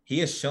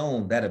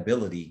shown that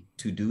ability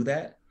to do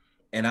that.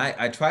 And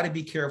I try to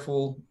be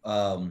careful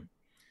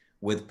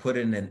with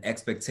putting an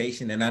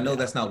expectation. And I know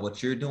that's not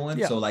what you're doing.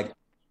 Yeah. So like,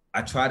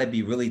 I try to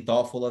be really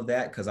thoughtful of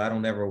that, because I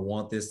don't ever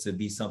want this to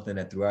be something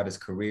that throughout his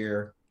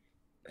career,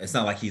 it's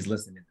not like he's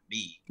listening to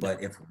me,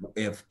 but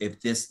if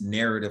this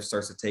narrative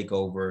starts to take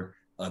over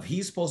of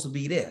he's supposed to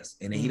be this,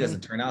 and then he doesn't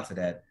turn out to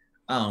that,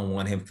 I don't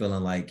want him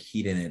feeling like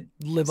he didn't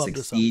live up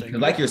to something. Because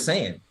like you're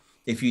saying,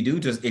 if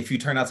you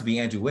turn out to be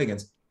Andrew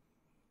Wiggins,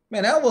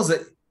 man, that was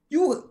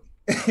you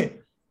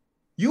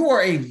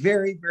are a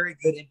very, very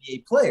good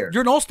NBA player.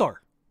 You're an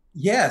all-star.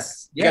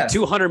 Yes. You got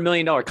 $200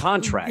 million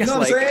contracts. You know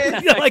what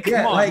I'm saying?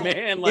 Come on,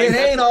 man. Like, it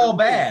ain't all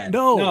bad.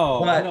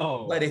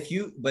 No. But if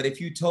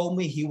you told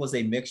me he was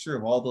a mixture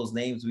of all those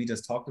names we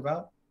just talked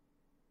about,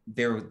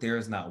 there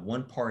is not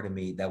one part of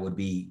me that would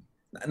be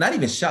not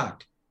even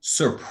shocked,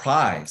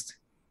 surprised.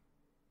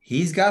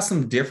 He's got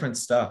some different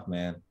stuff,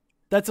 man.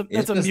 That's a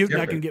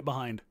mutant I can get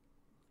behind.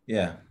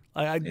 Yeah.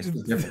 I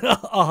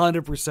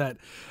 100%.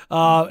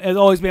 As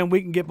always, man,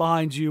 we can get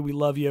behind you. We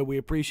love you. We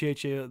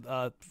appreciate you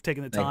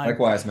taking the time.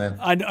 Likewise, man.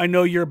 I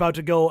know you're about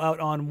to go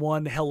out on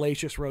one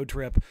hellacious road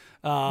trip.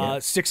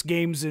 6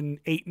 games in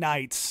 8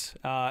 nights.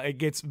 It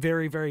gets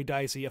very, very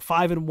dicey. A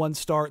 5-1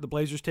 start. The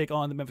Blazers take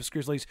on the Memphis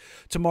Grizzlies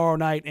tomorrow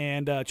night,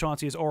 and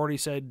Chauncey has already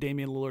said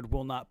Damian Lillard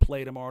will not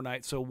play tomorrow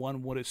night, so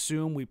one would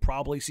assume we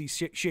probably see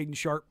Shaedon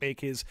Sharpe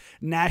make his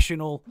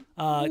national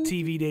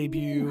TV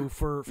debut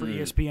for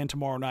ESPN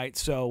tomorrow night.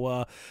 So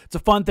it's a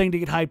fun thing to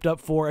get hyped up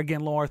for.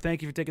 Again, Lamar,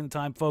 thank you for taking the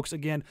time, folks.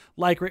 Again,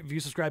 like, rate,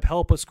 review, subscribe,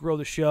 help us grow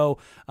the show.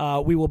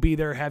 We will be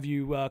there, have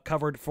you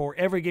covered for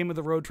every game of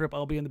the road trip.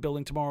 I'll be in the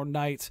building tomorrow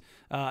night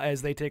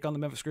as they take on the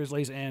Memphis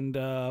Grizzlies, and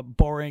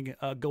barring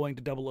going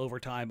to double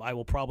overtime, I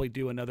will probably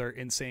do another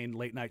insane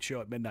late night show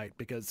at midnight,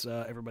 because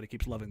everybody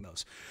keeps loving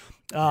those.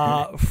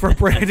 For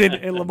Brandon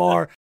and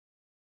Lamar,